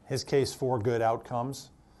 in his case, 4 good outcomes.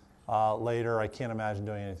 Later, I can't imagine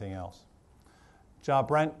doing anything else.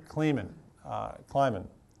 Brent Kleiman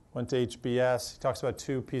went to HBS. He talks about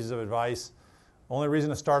 2 pieces of advice. The only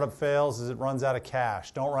reason a startup fails is it runs out of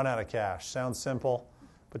cash. Don't run out of cash. Sounds simple,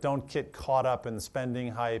 but don't get caught up in the spending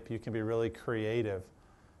hype. You can be really creative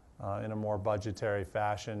in a more budgetary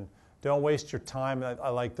fashion. Don't waste your time. I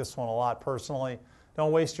like this one a lot personally.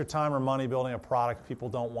 Don't waste your time or money building a product people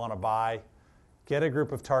don't want to buy. Get a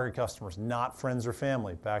group of target customers, not friends or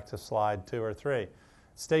family. Back to slide 2 or 3.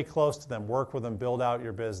 Stay close to them. Work with them. Build out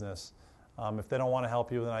your business. If they don't want to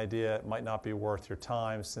help you with an idea, it might not be worth your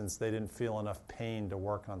time since they didn't feel enough pain to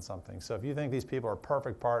work on something. So if you think these people are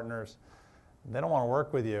perfect partners, they don't want to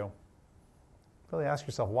work with you, really ask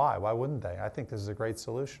yourself why. Why wouldn't they? I think this is a great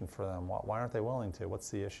solution for them. Why aren't they willing to? What's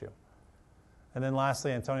the issue? And then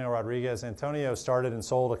lastly, Antonio Rodriguez. Antonio started and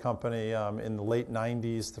sold a company in the late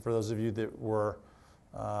 90s. For those of you that were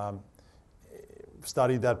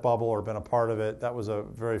studied that bubble or been a part of it, that was a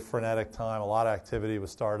very frenetic time, a lot of activity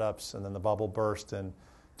with startups, and then the bubble burst in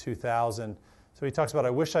 2000. So he talks about,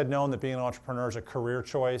 I wish I'd known that being an entrepreneur is a career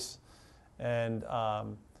choice, and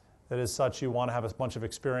that as such you want to have a bunch of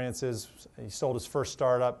experiences. He sold his first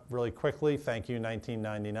startup really quickly. Thank you,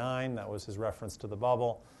 1999. That was his reference to the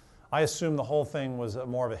bubble. I assumed the whole thing was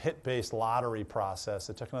more of a hit-based lottery process.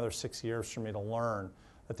 It took another 6 years for me to learn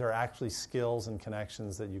that there are actually skills and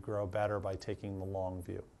connections that you grow better by taking the long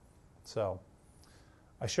view. So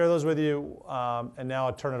I share those with you, and now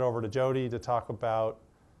I turn it over to Jodi to talk about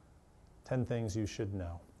 10 things you should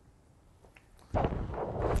know.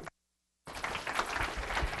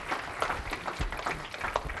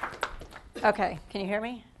 Okay, can you hear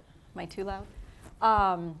me? Am I too loud?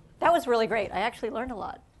 That was really great. I actually learned a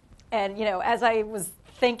lot. And, you know, as I was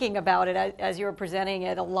thinking about it, as you were presenting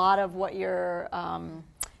it, a lot of what you're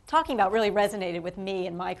talking about really resonated with me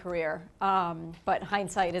in my career. But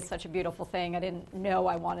hindsight is such a beautiful thing. I didn't know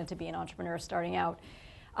I wanted to be an entrepreneur starting out.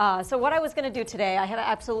 So what I was going to do today, I have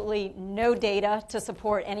absolutely no data to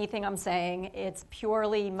support anything I'm saying. It's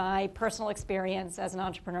purely my personal experience as an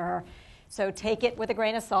entrepreneur. So take it with a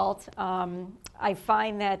grain of salt. I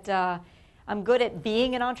find that I'm good at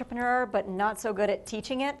being an entrepreneur, but not so good at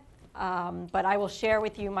teaching it. But I will share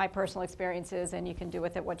with you my personal experiences, and you can do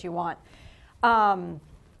with it what you want.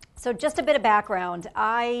 So just a bit of background.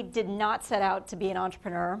 I did not set out to be an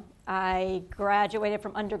entrepreneur. I graduated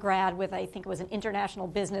from undergrad with, I think it was an international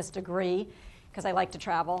business degree, because I like to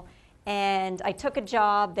travel. And I took a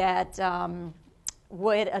job that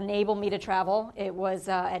would enable me to travel. It was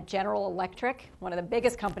at General Electric, one of the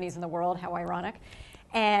biggest companies in the world, how ironic.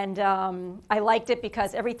 And I liked it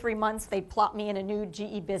because every 3 months they'd plop me in a new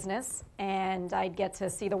GE business, and I'd get to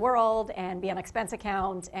see the world and be on expense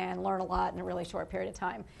account and learn a lot in a really short period of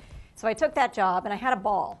time. So I took that job, and I had a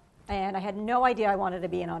ball, and I had no idea I wanted to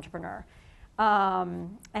be an entrepreneur.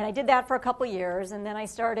 And I did that for a couple of years, and then I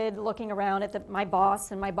started looking around at my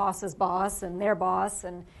boss and my boss's boss and their boss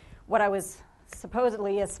and what I was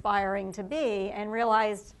supposedly aspiring to be, and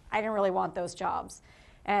realized I didn't really want those jobs.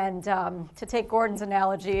 And to take Gordon's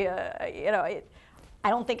analogy, I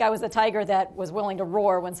don't think I was the tiger that was willing to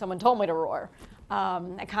roar when someone told me to roar.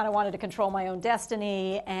 I kind of wanted to control my own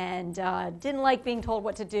destiny, and didn't like being told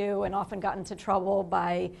what to do, and often got into trouble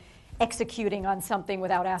by executing on something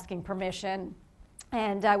without asking permission.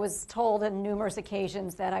 And I was told on numerous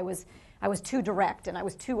occasions that I was too direct, and I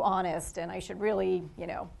was too honest, and I should really,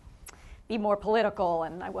 be more political,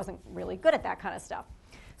 and I wasn't really good at that kind of stuff.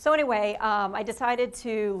 So anyway, I decided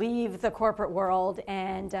to leave the corporate world,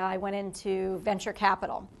 and I went into venture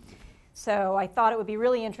capital. So I thought it would be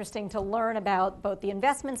really interesting to learn about both the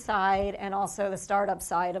investment side and also the startup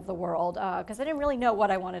side of the world, because I didn't really know what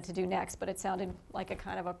I wanted to do next, but it sounded like a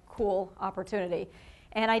kind of a cool opportunity.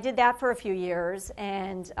 And I did that for a few years,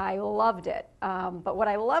 and I loved it. But what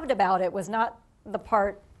I loved about it was not the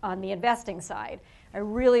part on the investing side. I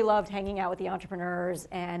really loved hanging out with the entrepreneurs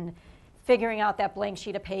and figuring out that blank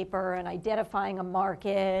sheet of paper and identifying a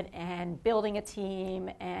market and building a team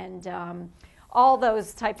and all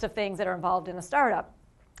those types of things that are involved in a startup.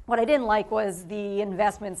 What I didn't like was the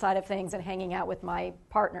investment side of things and hanging out with my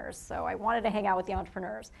partners. So I wanted to hang out with the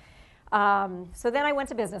entrepreneurs. So then I went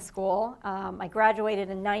to business school. I graduated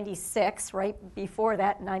in 96, right before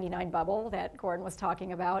that 99 bubble that Gordon was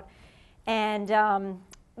talking about. And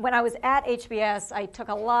when I was at HBS, I took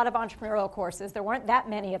a lot of entrepreneurial courses. There weren't that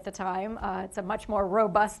many at the time. It's a much more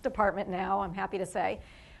robust department now, I'm happy to say.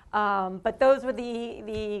 But those were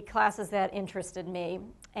the classes that interested me.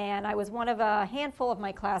 And I was one of a handful of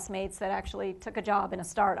my classmates that actually took a job in a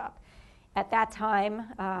startup. At that time,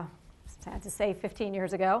 sad to say 15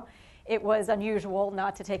 years ago, it was unusual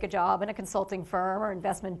not to take a job in a consulting firm or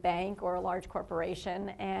investment bank or a large corporation.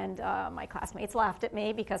 And my classmates laughed at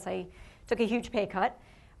me because I took a huge pay cut.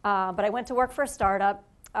 But I went to work for a startup.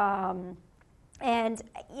 And,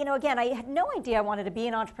 again, I had no idea I wanted to be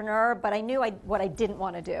an entrepreneur, but I knew what I didn't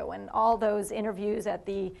want to do. And all those interviews at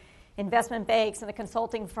the investment banks and the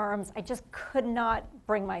consulting firms, I just could not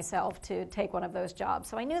bring myself to take one of those jobs.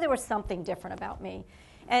 So I knew there was something different about me.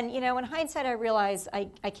 And, in hindsight, I realized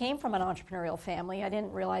I came from an entrepreneurial family. I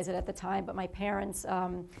didn't realize it at the time, but my parents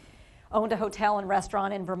owned a hotel and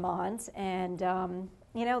restaurant in Vermont, and,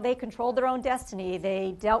 they controlled their own destiny.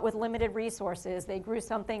 They dealt with limited resources. They grew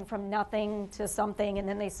something from nothing to something, and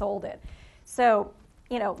then they sold it. So,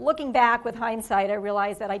 looking back with hindsight, I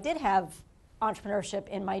realized that I did have entrepreneurship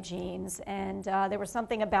in my genes, and there was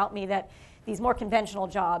something about me that these more conventional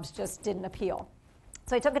jobs just didn't appeal.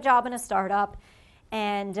 So I took a job in a startup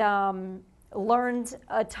and learned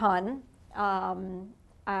a ton.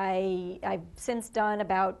 I've since done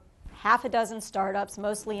about half a dozen startups,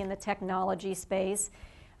 mostly in the technology space,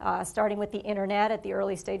 starting with the internet at the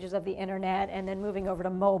early stages of the internet, and then moving over to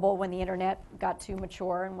mobile when the internet got too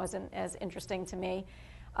mature and wasn't as interesting to me.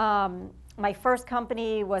 My first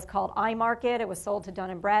company was called iMarket. It was sold to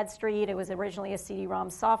Dun & Bradstreet. It was originally a CD-ROM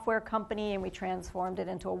software company, and we transformed it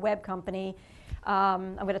into a web company.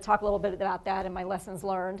 I'm going to talk a little bit about that in my lessons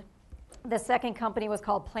learned. The second company was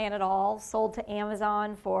called Plan It All, sold to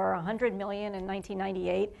Amazon for $100 million in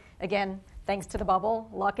 1998. Again, thanks to the bubble,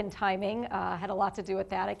 luck and timing had a lot to do with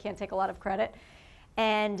that. I can't take a lot of credit.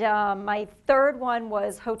 And my third one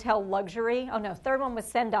was Hotel Luxury. Third one was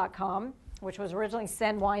Send.com, which was originally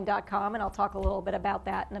SendWine.com, and I'll talk a little bit about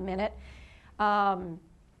that in a minute. And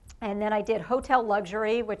then I did Hotel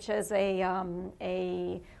Luxury, which is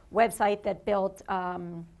a website that built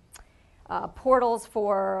portals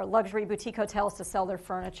for luxury boutique hotels to sell their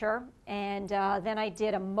furniture. And then I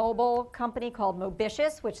did a mobile company called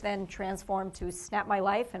Mobitious, which then transformed to Snap My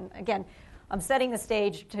Life. And again, I'm setting the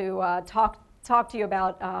stage to talk to you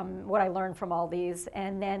about what I learned from all these.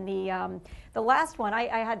 And then the last one,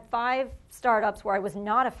 I had 5 startups where I was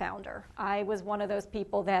not a founder. I was one of those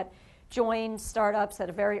people that joined startups at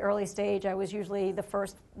a very early stage. I was usually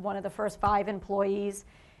one of the first 5 employees,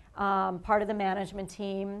 part of the management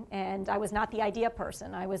team, and I was not the idea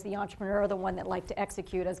person. I was the entrepreneur, the one that liked to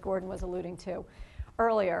execute, as Gordon was alluding to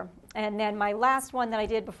earlier. And then my last one that I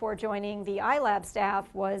did before joining the iLab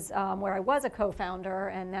staff was where I was a co-founder,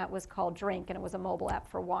 and that was called Drink, and it was a mobile app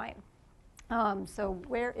for wine. So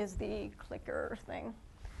where is the clicker thing?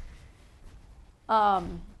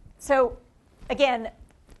 So again,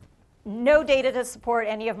 no data to support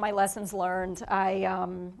any of my lessons learned.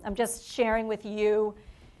 I'm just sharing with you,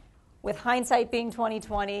 with hindsight being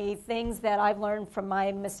 2020, things that I've learned from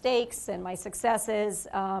my mistakes and my successes.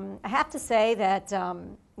 I have to say that,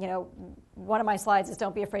 one of my slides is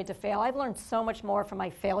don't be afraid to fail. I've learned so much more from my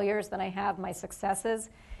failures than I have my successes.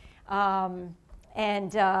 A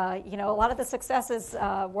lot of the successes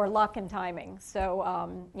were luck and timing. So,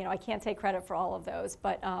 I can't take credit for all of those.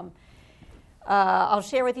 But I'll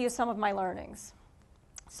share with you some of my learnings.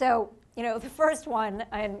 So, the first one,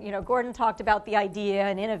 and, Gordon talked about the idea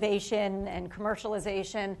and innovation and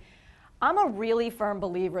commercialization. I'm a really firm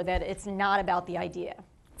believer that it's not about the idea.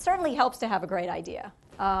 It certainly helps to have a great idea.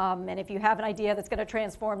 And if you have an idea that's going to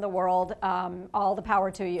transform the world, all the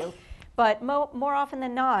power to you. But more often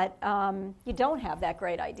than not, you don't have that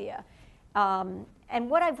great idea. And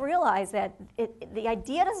what I've realized that the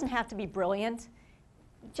idea doesn't have to be brilliant.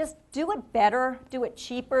 Just do it better, do it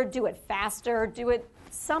cheaper, do it faster, do it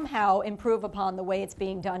somehow improve upon the way it's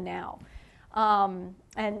being done now.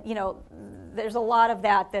 There's a lot of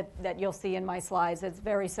that you'll see in my slides. It's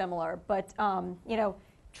very similar. But,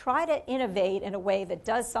 try to innovate in a way that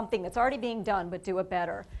does something that's already being done, but do it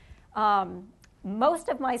better. Most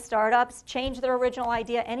of my startups changed their original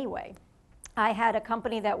idea anyway. I had a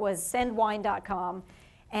company that was SendWine.com,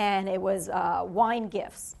 and it was wine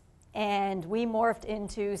gifts. And we morphed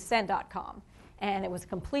into Send.com. And it was a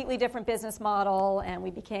completely different business model, and we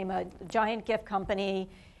became a giant gift company.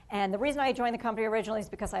 And the reason I joined the company originally is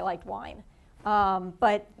because I liked wine.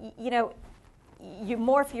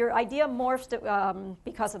 Your idea morphs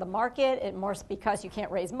because of the market. It morphs because you can't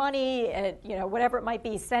raise money. Whatever it might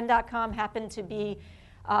be. Send.com happened to be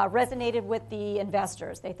resonated with the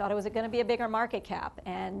investors. They thought it was going to be a bigger market cap,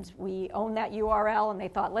 and we owned that URL, and they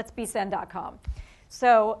thought, let's be Send.com.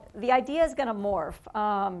 So the idea is going to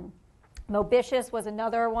morph. Mobitious was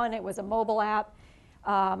another one. It was a mobile app.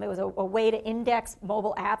 It was a way to index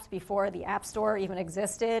mobile apps before the App Store even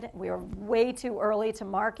existed. We were way too early to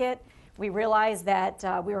market. We realized that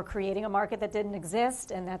we were creating a market that didn't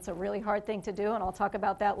exist, and that's a really hard thing to do, and I'll talk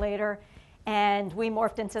about that later. And we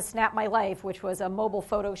morphed into Snap My Life, which was a mobile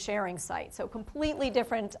photo sharing site. So completely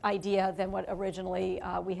different idea than what originally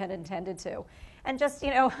we had intended to. And just,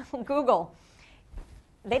 Google.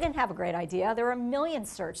 They didn't have a great idea. There were a million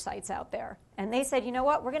search sites out there. And they said, you know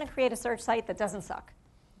what, we're going to create a search site that doesn't suck.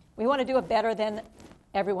 We want to do it better than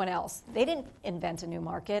everyone else. They didn't invent a new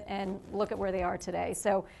market, and look at where they are today.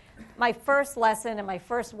 So my first lesson and my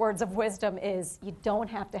first words of wisdom is you don't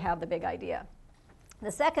have to have the big idea.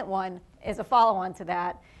 The second one is a follow-on to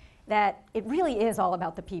that it really is all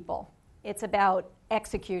about the people. It's about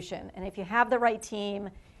execution. And if you have the right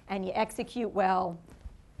team and you execute well,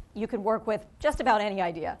 you can work with just about any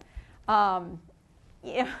idea.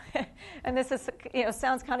 And this is,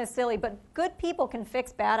 sounds kind of silly, but good people can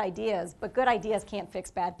fix bad ideas, but good ideas can't fix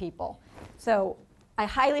bad people. So I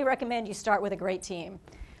highly recommend you start with a great team.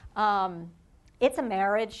 It's a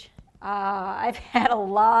marriage. I've had a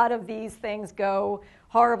lot of these things go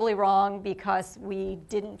horribly wrong because we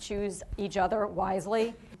didn't choose each other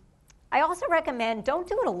wisely. I also recommend don't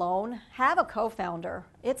do it alone. Have a co-founder.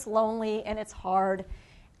 It's lonely and it's hard.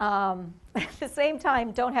 At the same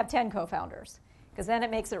time, don't have 10 co-founders, because then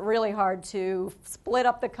it makes it really hard to split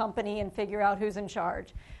up the company and figure out who's in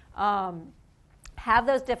charge. Have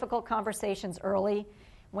those difficult conversations early.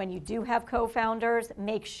 When you do have co-founders,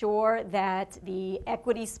 make sure that the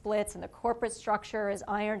equity splits and the corporate structure is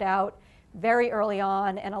ironed out very early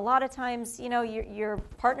on. And a lot of times, you're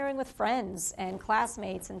partnering with friends and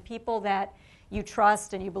classmates and people that you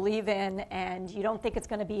trust and you believe in, and you don't think it's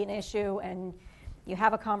going to be an issue, and you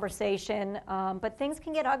have a conversation. But things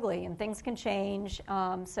can get ugly and things can change,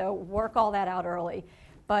 so work all that out early.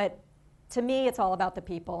 But to me, it's all about the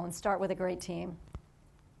people, and start with a great team.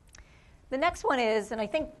 The next one is, and I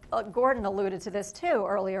think Gordon alluded to this too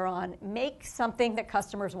earlier on, make something that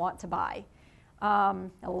customers want to buy. A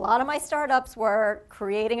lot of my startups were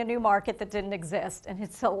creating a new market that didn't exist, and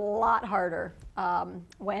it's a lot harder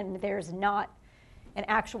when there's not an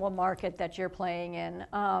actual market that you're playing in.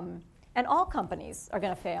 And all companies are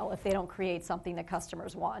going to fail if they don't create something that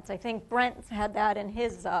customers want. I think Brent had that in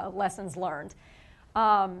his lessons learned.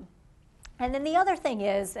 And then the other thing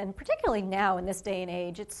is, and particularly now in this day and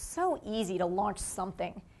age, it's so easy to launch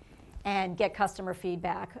something and get customer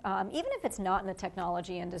feedback, even if it's not in the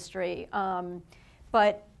technology industry.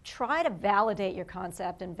 But try to validate your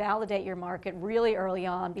concept and validate your market really early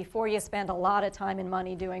on before you spend a lot of time and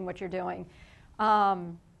money doing what you're doing.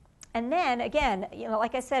 And then, again,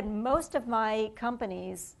 like I said, most of my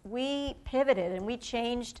companies, we pivoted and we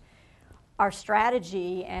changed our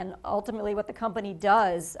strategy and ultimately what the company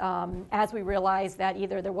does as we realized that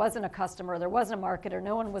either there wasn't a customer, there wasn't a market, or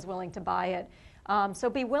no one was willing to buy it. So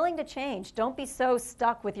be willing to change. Don't be so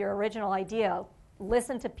stuck with your original idea.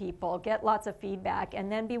 Listen to people, get lots of feedback, and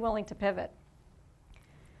then be willing to pivot.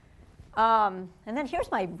 And then here's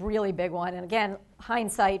my really big one. And again,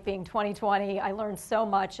 hindsight being 2020, I learned so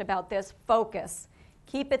much about this. Focus.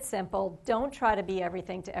 Keep it simple. Don't try to be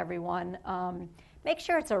everything to everyone. Make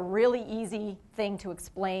sure it's a really easy thing to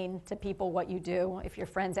explain to people what you do. If your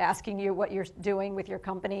friend's asking you what you're doing with your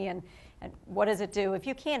company and what does it do, if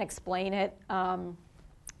you can't explain it,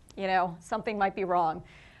 something might be wrong.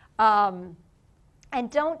 And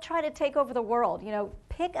don't try to take over the world.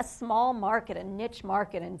 Pick a small market, a niche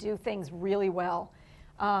market, and do things really well.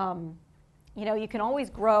 You can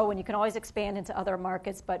always grow and you can always expand into other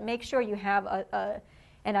markets, but make sure you have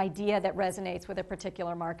an idea that resonates with a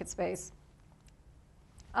particular market space.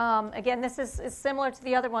 Again, this is similar to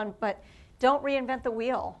the other one, but don't reinvent the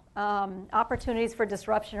wheel. Opportunities for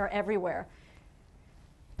disruption are everywhere.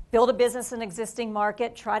 Build a business in an existing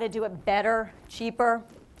market. Try to do it better, cheaper.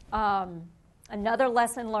 Another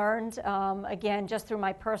lesson learned, again, just through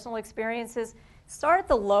my personal experiences, start at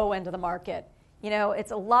the low end of the market.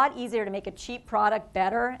 It's a lot easier to make a cheap product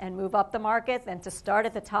better and move up the market than to start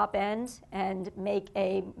at the top end and make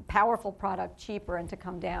a powerful product cheaper and to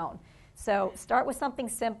come down. So start with something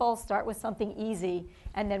simple, start with something easy,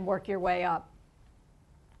 and then work your way up.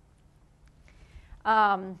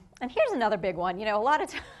 And here's another big one. A lot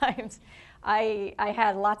of times I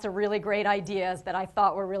had lots of really great ideas that I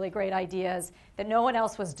thought were really great ideas that no one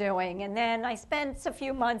else was doing. And then I spent a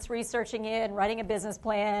few months researching it and writing a business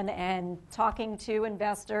plan and talking to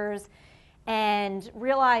investors and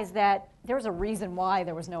realized that there was a reason why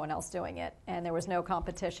there was no one else doing it and there was no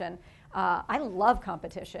competition. I love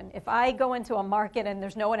competition. If I go into a market and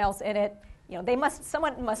there's no one else in it,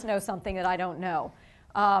 someone must know something that I don't know.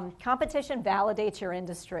 Competition validates your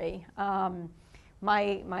industry.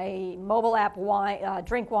 My mobile app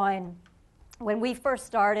Drink Wine, when we first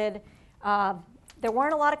started, there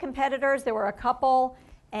weren't a lot of competitors. There were a couple,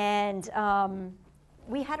 and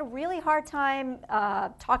we had a really hard time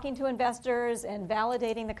talking to investors and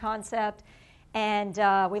validating the concept. And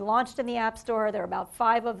we launched in the App Store. There were about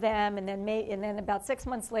 5 of them, and then about 6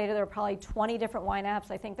 months later, there were probably 20 different wine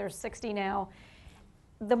apps. I think there's 60 now.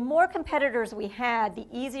 the more competitors we had, the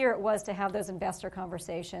easier it was to have those investor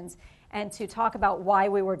conversations and to talk about why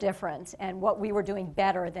we were different and what we were doing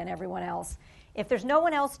better than everyone else. If there's no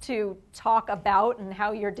one else to talk about and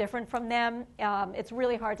how you're different from them, it's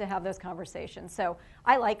really hard to have those conversations. So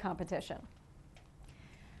I like competition.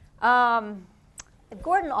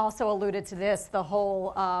 Gordon also alluded to this, the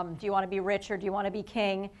whole, do you want to be rich or do you want to be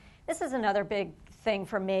king? This is another big thing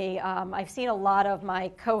for me. I've seen a lot of my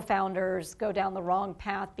co-founders go down the wrong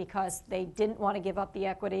path because they didn't want to give up the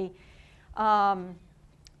equity.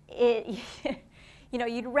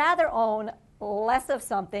 You'd rather own less of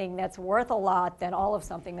something that's worth a lot than all of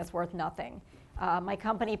something that's worth nothing. My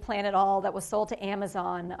company, Planet All, that was sold to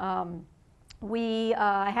Amazon, we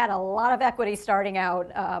had a lot of equity starting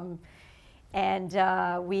out,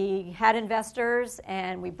 and we had investors,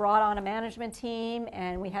 and we brought on a management team,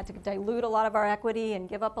 and we had to dilute a lot of our equity and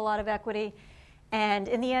give up a lot of equity. And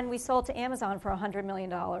in the end, we sold to Amazon for $100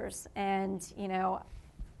 million. And,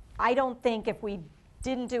 I don't think if we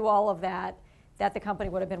didn't do all of that, that the company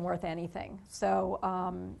would have been worth anything. So,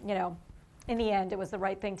 in the end, it was the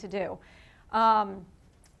right thing to do.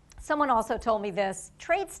 Someone also told me this: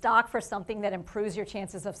 trade stock for something that improves your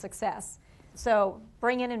chances of success. So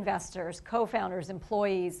bring in investors, co-founders,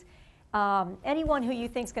 employees, anyone who you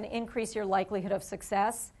think is going to increase your likelihood of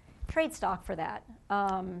success. Trade stock for that.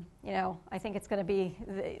 I think it's going to be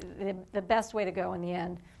the best way to go in the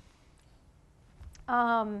end.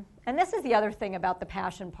 And this is the other thing about the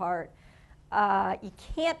passion part. You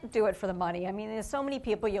can't do it for the money. I mean, there's so many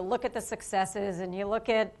people. You look at the successes, and you look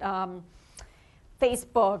at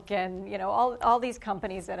Facebook, and all these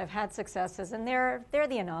companies that have had successes, and they're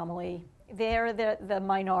the anomaly. They're the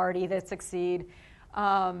minority that succeed.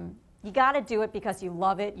 You got to do it because you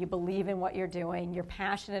love it, you believe in what you're doing, you're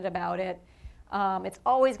passionate about it. It's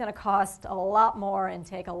always going to cost a lot more and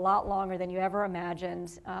take a lot longer than you ever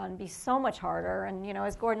imagined, and be so much harder. And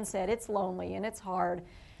as Gordon said, it's lonely and it's hard.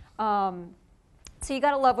 So you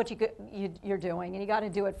got to love what you're doing, and you got to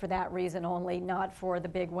do it for that reason only, not for the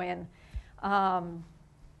big win.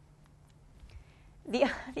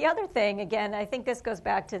 The other thing, again, I think this goes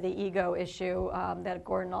back to the ego issue that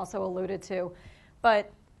Gordon also alluded to,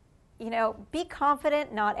 but be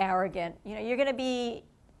confident, not arrogant. You're going to be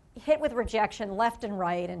hit with rejection left and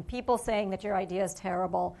right, and people saying that your idea is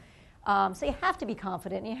terrible. So you have to be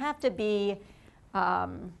confident. You have to be,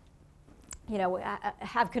 have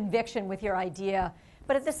conviction with your idea.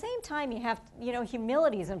 But at the same time, you have,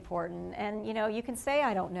 humility is important. And, you can say,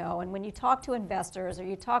 I don't know. And when you talk to investors or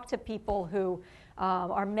you talk to people who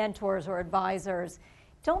are mentors or advisors,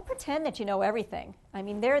 don't pretend that you know everything. I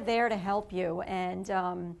mean, they're there to help you. And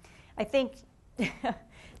I think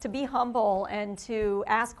to be humble and to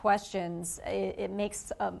ask questions, it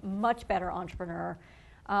makes a much better entrepreneur.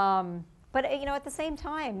 But, at the same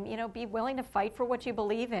time, be willing to fight for what you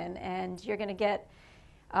believe in. And you're going to get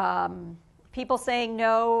people saying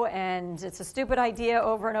no, and it's a stupid idea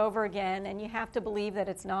over and over again, and you have to believe that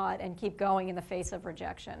it's not and keep going in the face of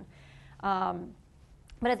rejection.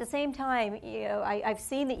 But at the same time, I've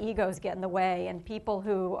seen the egos get in the way, and people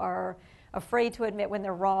who are afraid to admit when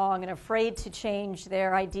they're wrong and afraid to change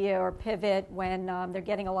their idea or pivot when they're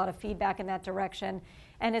getting a lot of feedback in that direction,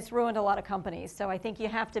 and it's ruined a lot of companies. So I think you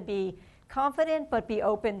have to be confident, but be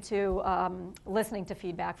open to listening to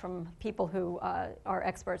feedback from people who are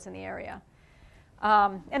experts in the area.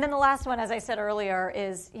 And then the last one, as I said earlier,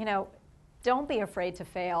 is, don't be afraid to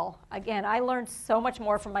fail. Again, I learned so much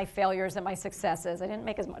more from my failures than my successes. I didn't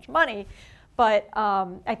make as much money, but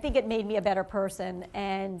I think it made me a better person.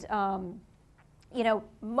 And,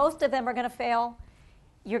 most of them are going to fail.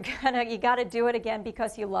 You got to do it again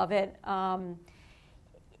because you love it.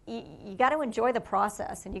 You got to enjoy the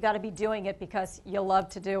process, and you got to be doing it because you love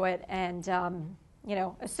to do it. And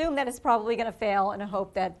assume that it's probably going to fail, and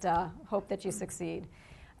hope that you succeed.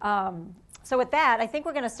 So with that, I think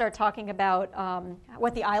we're going to start talking about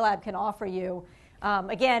what the iLab can offer you.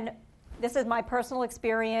 Again, this is my personal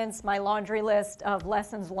experience, my laundry list of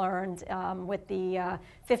lessons learned with the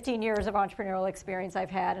 15 years of entrepreneurial experience I've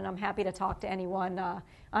had, and I'm happy to talk to anyone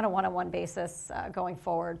on a one-on-one basis going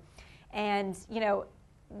forward. And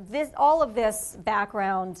all of this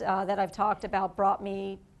background that I've talked about brought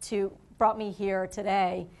me here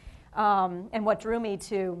today, and what drew me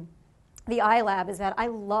to the iLab is that I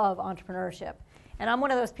love entrepreneurship. And I'm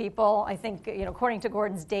one of those people, I think, according to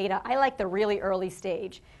Gordon's data, I like the really early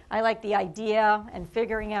stage. I like the idea and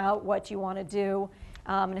figuring out what you want to do.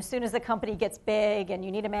 And as soon as the company gets big and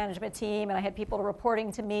you need a management team, and I had people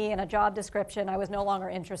reporting to me and a job description, I was no longer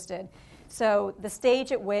interested. So the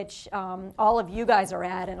stage at which all of you guys are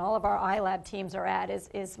at and all of our iLab teams are at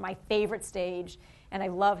is my favorite stage, and I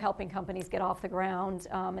love helping companies get off the ground,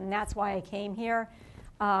 and that's why I came here.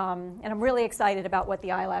 And I'm really excited about what the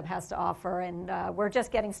iLab has to offer, and we're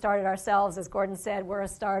just getting started ourselves. As Gordon said, we're a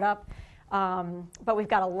startup, but we've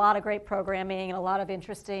got a lot of great programming and a lot of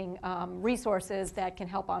interesting resources that can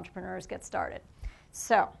help entrepreneurs get started.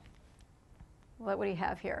 So, what do you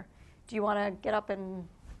have here? Do you want to get up and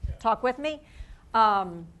talk with me?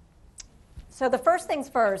 So the first things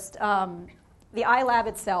first, the iLab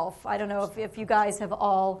itself. I don't know if you guys have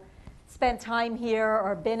all spent time here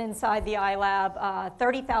or been inside the iLab.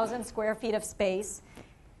 30,000 square feet of space.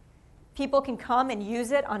 People can come and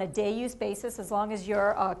use it on a day-use basis as long as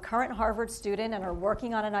you're a current Harvard student and are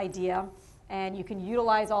working on an idea, and you can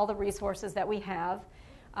utilize all the resources that we have.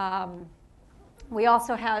 We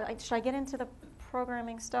also have, should I get into the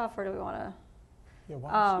programming stuff, or do we want to? Yeah,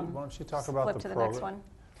 why don't you talk about flip the to the next one? Why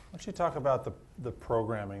don't you talk about the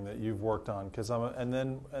programming that you've worked on?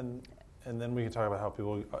 And then we can talk about how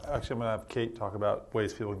people. Actually, I'm going to have Kate talk about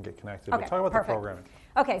ways people can get connected. Okay, but talk about perfect. the programming.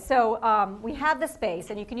 Okay, so we have the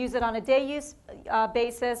space, and you can use it on a day-use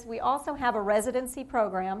basis. We also have a residency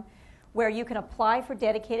program where you can apply for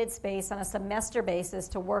dedicated space on a semester basis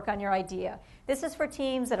to work on your idea. This is for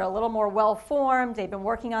teams that are a little more well-formed. They've been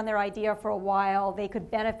working on their idea for a while. They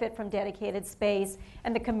could benefit from dedicated space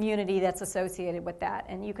and the community that's associated with that.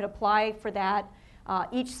 And you could apply for that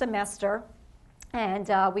each semester.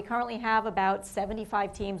 And we currently have about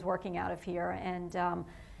 75 teams working out of here. And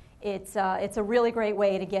it's a really great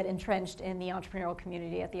way to get entrenched in the entrepreneurial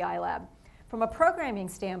community at the iLab. From a programming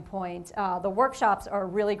standpoint, the workshops are a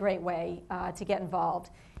really great way to get involved.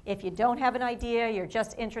 If you don't have an idea, you're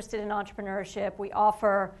just interested in entrepreneurship, we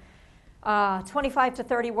offer 25 to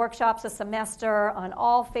 30 workshops a semester on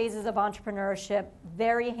all phases of entrepreneurship,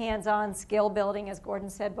 very hands-on skill building, as Gordon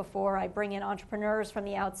said before. I bring in entrepreneurs from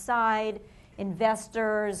the outside,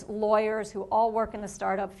 investors, lawyers who all work in the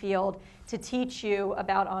startup field to teach you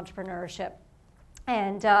about entrepreneurship.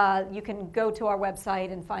 And you can go to our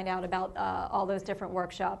website and find out about all those different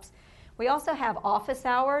workshops. We also have office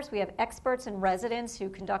hours. We have experts and residents who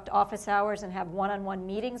conduct office hours and have one-on-one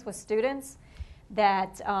meetings with students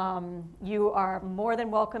that you are more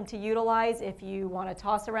than welcome to utilize if you want to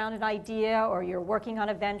toss around an idea or you're working on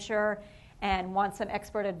a venture and want some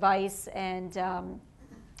expert advice. And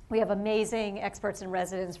we have amazing experts and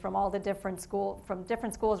residents from all the different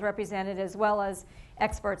schools represented, as well as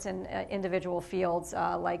experts in individual fields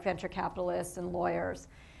like venture capitalists and lawyers.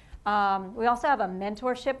 We also have a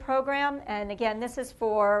mentorship program, and again, this is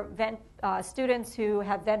for students who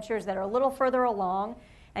have ventures that are a little further along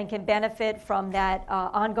and can benefit from that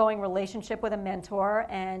ongoing relationship with a mentor.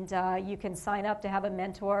 And you can sign up to have a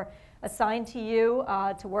mentor assigned to you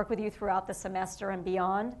to work with you throughout the semester and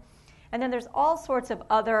beyond. And then there's all sorts of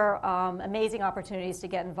other amazing opportunities to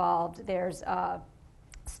get involved. There's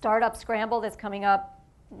Startup Scramble that's coming up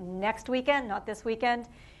next weekend, not this weekend.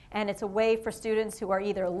 And it's a way for students who are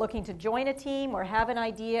either looking to join a team or have an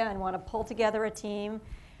idea and want to pull together a team.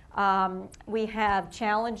 We have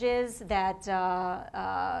challenges that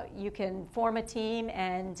you can form a team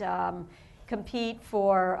and compete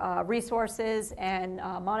for resources and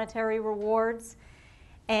monetary rewards.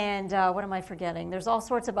 And what am I forgetting? There's all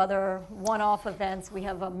sorts of other one-off events. We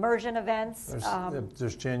have immersion events.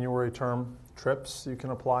 There's January term trips you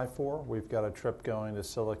can apply for. We've got a trip going to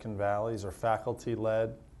Silicon Valley. These are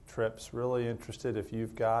faculty-led trips. Really interested if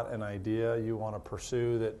you've got an idea you want to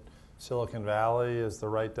pursue that Silicon Valley is the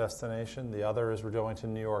right destination. The other is we're going to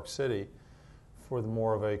New York City for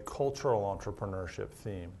more of a cultural entrepreneurship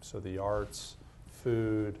theme. So the arts,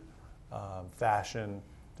 food, fashion,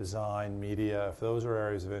 design, media, if those are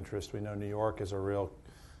areas of interest, we know New York is a real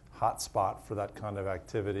hot spot for that kind of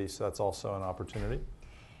activity, so that's also an opportunity.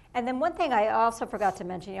 And then one thing I also forgot to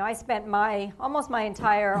mention, I spent almost my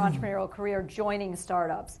entire entrepreneurial career joining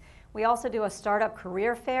startups. We also do a startup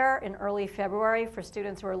career fair in early February for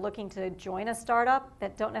students who are looking to join a startup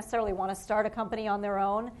that don't necessarily want to start a company on their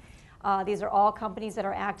own. These are all companies that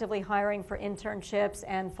are actively hiring for internships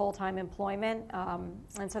and full-time employment.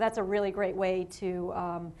 And so that's a really great way to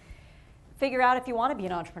figure out if you want to be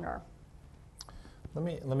an entrepreneur.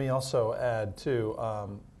 Let me also add, too,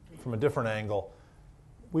 from a different angle,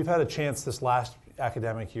 we've had a chance this last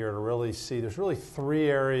academic year to really see there's really three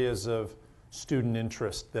areas of student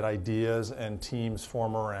interest that ideas and teams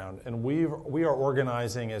form around. And we are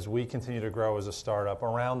organizing as we continue to grow as a startup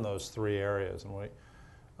around those three areas. And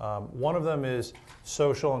one of them is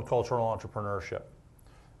social and cultural entrepreneurship.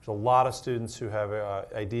 There's a lot of students who have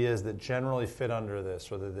ideas that generally fit under this,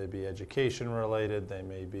 whether they be education related, they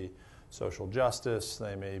may be social justice,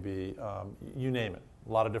 they may be, you name it,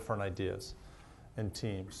 a lot of different ideas and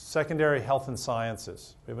teams. Secondary, health and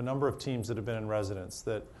sciences. We have a number of teams that have been in residence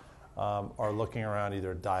that are looking around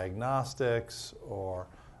either diagnostics or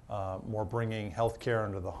more bringing healthcare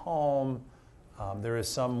into the home. There is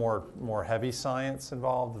some more heavy science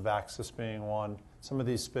involved, the Vaxis being one. Some of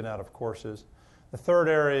these spin out of courses. The third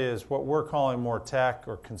area is what we're calling more tech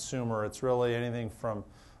or consumer. It's really anything from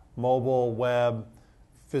mobile, web,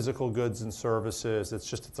 physical goods and services.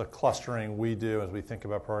 It's a clustering we do as we think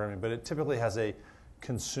about programming, but it typically has a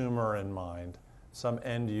consumer in mind, some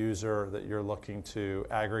end user that you're looking to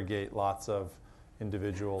aggregate lots of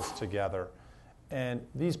individuals together. And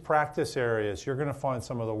these practice areas, you're going to find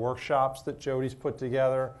some of the workshops that Jodi's put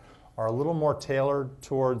together are a little more tailored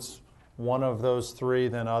towards one of those three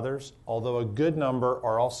than others, although a good number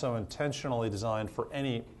are also intentionally designed for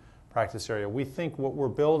any practice area. We think what we're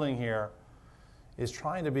building here is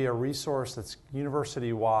trying to be a resource that's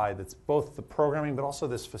university-wide, that's both the programming but also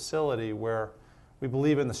this facility where we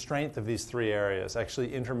believe in the strength of these three areas,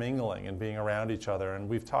 actually intermingling and being around each other. And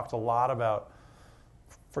we've talked a lot about,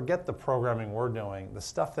 forget the programming we're doing, the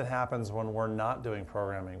stuff that happens when we're not doing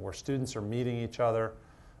programming, where students are meeting each other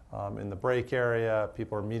in the break area,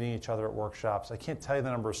 people are meeting each other at workshops. I can't tell you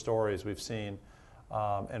the number of stories we've seen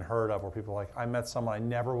and heard of where people are like, I met someone I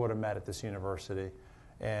never would have met at this university,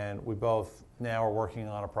 and we both now are working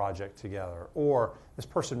on a project together. Or this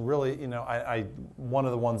person really, one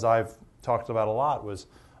of the ones I've talked about a lot was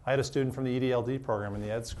I had a student from the EDLD program in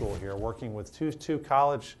the ed school here working with two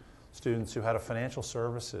college students who had a financial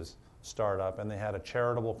services startup, and they had a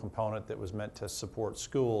charitable component that was meant to support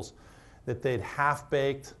schools that they'd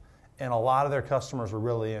half-baked, and a lot of their customers were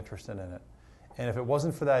really interested in it. And if it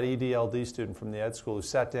wasn't for that EDLD student from the ed school who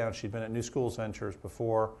sat down, she'd been at New Schools Ventures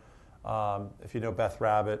before, if you know Beth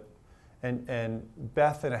Rabbit, and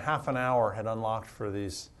Beth in a half an hour had unlocked for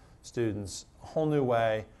these students a whole new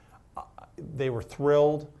way. They were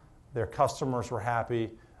thrilled, their customers were happy.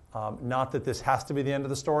 Not that this has to be the end of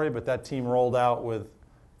the story, but that team rolled out with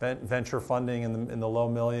venture funding in the low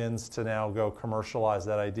millions to now go commercialize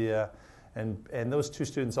that idea. And those two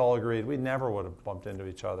students all agreed we never would have bumped into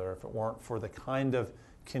each other if it weren't for the kind of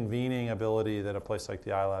convening ability that a place like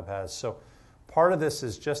the iLab has. So part of this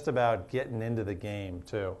is just about getting into the game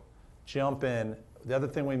too. Jump in. The other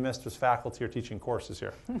thing we missed was faculty are teaching courses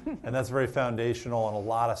here. And that's very foundational, and a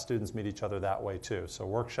lot of students meet each other that way too. So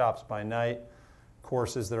workshops by night,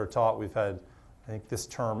 courses that are taught. We've had, I think this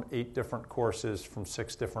term, 8 different courses from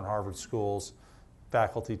 6 different Harvard schools,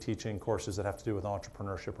 faculty teaching courses that have to do with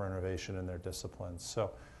entrepreneurship or innovation in their disciplines.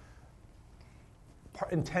 So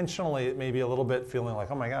intentionally, it may be a little bit feeling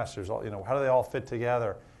like, oh my gosh, there's all, how do they all fit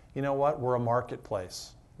together? You know what? We're a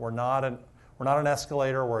marketplace. We're not an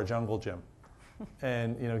escalator. We're a jungle gym.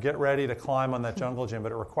 And get ready to climb on that jungle gym,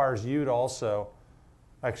 but it requires you to also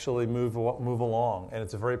actually move along, and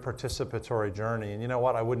it's a very participatory journey. And you know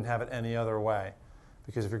what? I wouldn't have it any other way,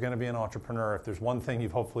 because if you're going to be an entrepreneur, if there's one thing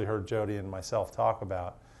you've hopefully heard Jodi and myself talk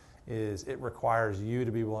about, is it requires you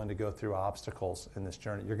to be willing to go through obstacles in this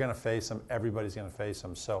journey. You're going to face them. Everybody's going to face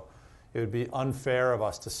them. So it would be unfair of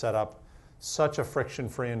us to set up such a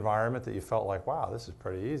friction-free environment that you felt like, wow, this is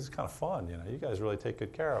pretty easy. It's kind of fun. You guys really take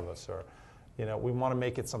good care of us. Or we want to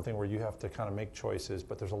make it something where you have to kind of make choices,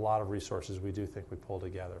 but there's a lot of resources we do think we pull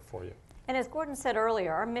together for you. And as Gordon said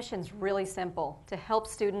earlier, our mission's really simple, to help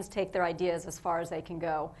students take their ideas as far as they can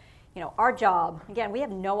go. Our job, again, we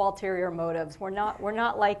have no ulterior motives. We're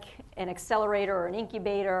not like an accelerator or an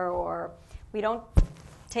incubator, or we don't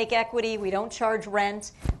take equity, we don't charge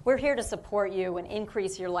rent. We're here to support you and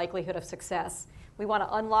increase your likelihood of success. We want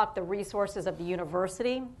to unlock the resources of the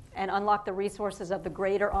university and unlock the resources of the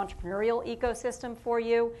greater entrepreneurial ecosystem for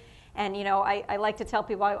you. And I like to tell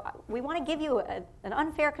people, we want to give you an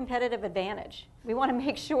unfair competitive advantage. We want to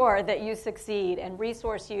make sure that you succeed and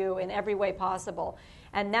resource you in every way possible.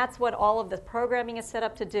 And that's what all of the programming is set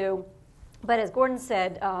up to do. But as Gordon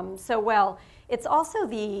said so well, it's also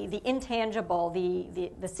the intangible,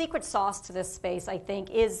 the secret sauce to this space, I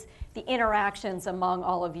think, is the interactions among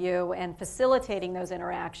all of you and facilitating those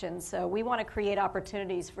interactions. So we want to create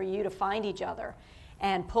opportunities for you to find each other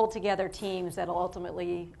and pull together teams that will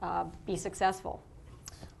ultimately be successul.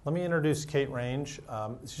 Let me introduce Kate Range.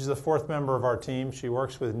 She's the 4th member of our team. She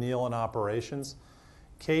works with Neil in operations.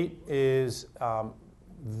 Kate is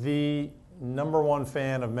the #1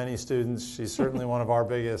 fan of many students. She's certainly one of our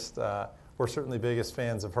biggest, we're certainly biggest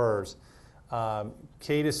fans of hers.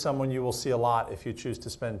 Kate is someone you will see a lot if you choose to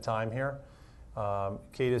spend time here.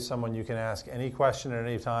 Kate is someone you can ask any question at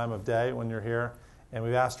any time of day when you're here. And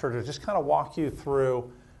we've asked her to just kind of walk you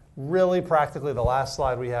through really practically the last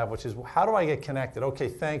slide we have, which is how do I get connected? Okay,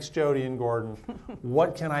 thanks, Jodi and Gordon.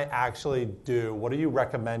 What can I actually do? What are you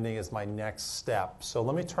recommending as my next step? So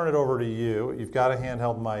let me turn it over to you. You've got a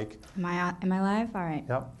handheld mic. Am I live? All right.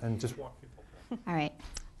 Yep, and just walk people. All right.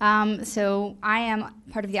 So I am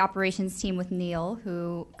part of the operations team with Neil,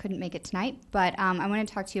 who couldn't make it tonight, but I want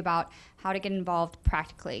to talk to you about how to get involved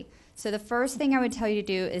practically. So the first thing I would tell you to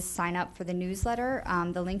do is sign up for the newsletter.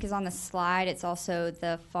 The link is on the slide. It's also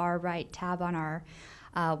the far right tab on our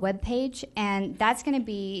webpage, and that's going to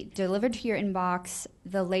be delivered to your inbox,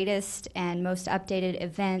 the latest and most updated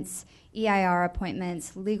events, EIR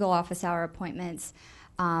appointments, legal office hour appointments,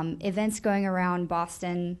 events going around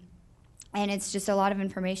Boston. And it's just a lot of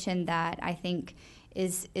information that I think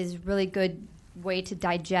is really good way to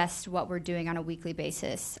digest what we're doing on a weekly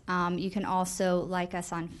basis. You can also like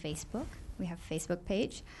us on Facebook. We have a Facebook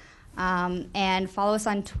page. And follow us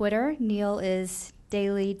on Twitter. Neil is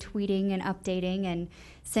daily tweeting and updating and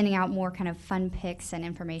sending out more kind of fun pics and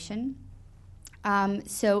information.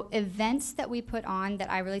 So events that we put on that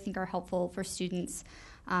I really think are helpful for students,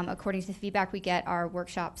 according to the feedback we get, are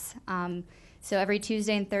workshops. So every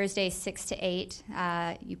Tuesday and Thursday, 6 to 8,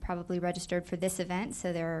 you probably registered for this event,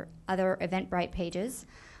 so there are other Eventbrite pages.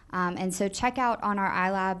 And so check out on our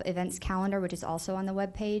iLab events calendar, which is also on the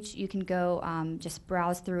webpage. You can go just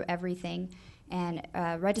browse through everything and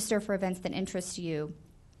register for events that interest you.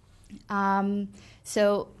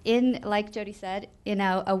 So like Jodi said, in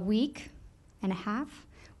a week and a half,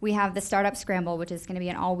 we have the Startup Scramble, which is going to be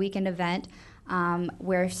an all-weekend event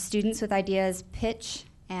where students with ideas pitch,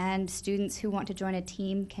 and students who want to join a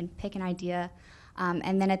team can pick an idea.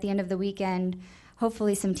 And then at the end of the weekend,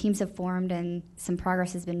 hopefully some teams have formed and some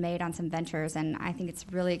progress has been made on some ventures. And I think it's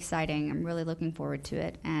really exciting. I'm really looking forward to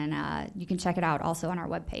it. And you can check it out also on our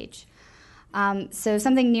webpage. So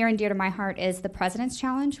something near and dear to my heart is the President's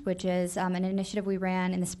Challenge, which is an initiative we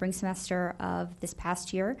ran in the spring semester of this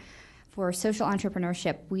past year. For social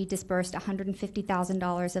entrepreneurship, we dispersed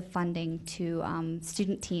 $150,000 of funding to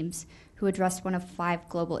student teams who addressed one of 5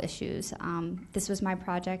 global issues. This was my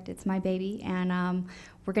project. It's my baby. And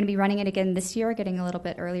we're going to be running it again this year, getting a little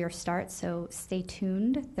bit earlier start. So stay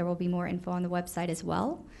tuned. There will be more info on the website as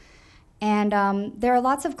well. And there are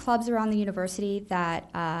lots of clubs around the university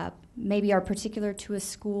that maybe are particular to a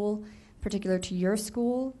school, particular to your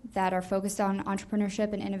school, that are focused on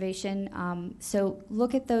entrepreneurship and innovation. So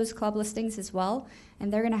look at those club listings as well,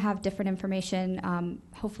 and they're going to have different information,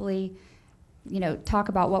 hopefully, talk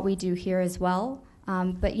about what we do here as well.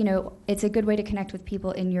 But, it's a good way to connect with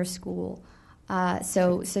people in your school.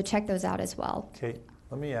 So check those out as well. Kate,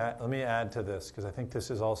 let me add to this, because I think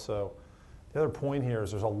this is also, the other point here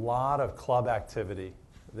is there's a lot of club activity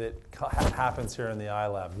that happens here in the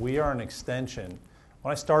iLab. We are an extension.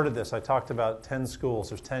 When I started this, I talked about 10 schools.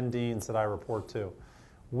 There's 10 deans that I report to.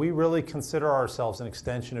 We really consider ourselves an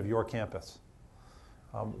extension of your campus.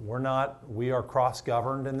 We are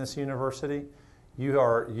cross-governed in this university.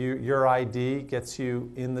 Your ID gets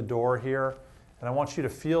you in the door here, and I want you to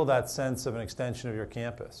feel that sense of an extension of your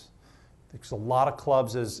campus. There's a lot of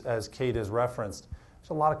clubs, as Kate has referenced. There's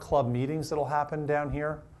a lot of club meetings that will happen down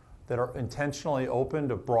here that are intentionally open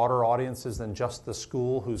to broader audiences than just the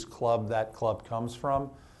school whose club that club comes from.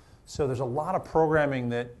 So there's a lot of programming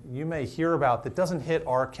that you may hear about that doesn't hit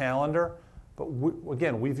our calendar, but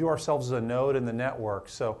we view ourselves as a node in the network.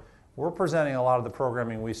 So we're presenting a lot of the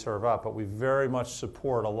programming we serve up, but we very much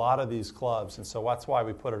support a lot of these clubs, and so that's why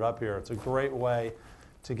we put it up here. It's a great way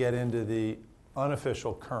to get into the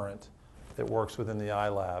unofficial current that works within the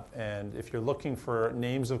iLab. And if you're looking for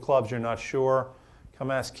names of clubs you're not sure, come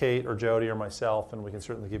ask Kate or Jodi or myself, and we can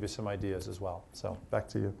certainly give you some ideas as well. So back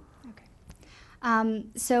to you. Okay.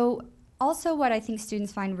 So also what I think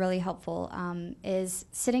students find really helpful is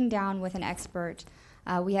sitting down with an expert.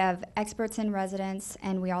 We have experts in residence,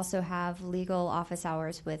 and we also have legal office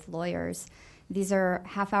hours with lawyers. These are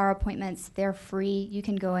half-hour appointments. They're free. You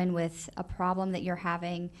can go in with a problem that you're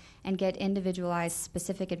having and get individualized,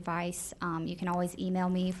 specific advice. You can always email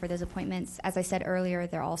me for those appointments. As I said earlier,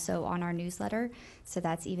 they're also on our newsletter, so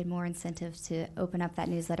that's even more incentive to open up that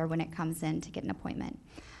newsletter when it comes in to get an appointment.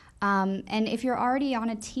 And if you're already on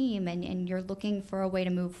a team and you're looking for a way to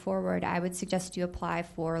move forward, I would suggest you apply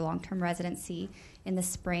for long-term residency in the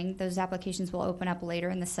spring. Those applications will open up later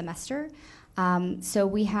in the semester. So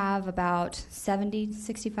we have about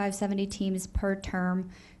 65, 70 teams per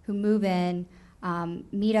term who move in,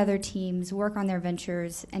 meet other teams, work on their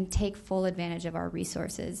ventures, and take full advantage of our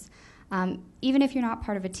resources. Even if you're not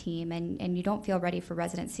part of a team and you don't feel ready for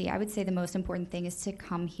residency, I would say the most important thing is to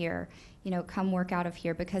come here, come work out of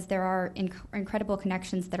here, because there are incredible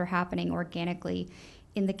connections that are happening organically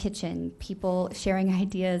in the kitchen, people sharing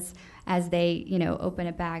ideas as they, open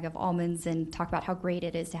a bag of almonds and talk about how great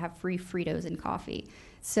it is to have free Fritos and coffee.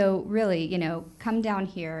 So really, come down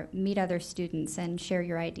here, meet other students, and share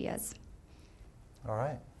your ideas. All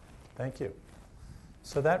right. Thank you.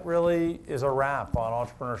 So that really is a wrap on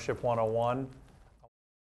Entrepreneurship 101.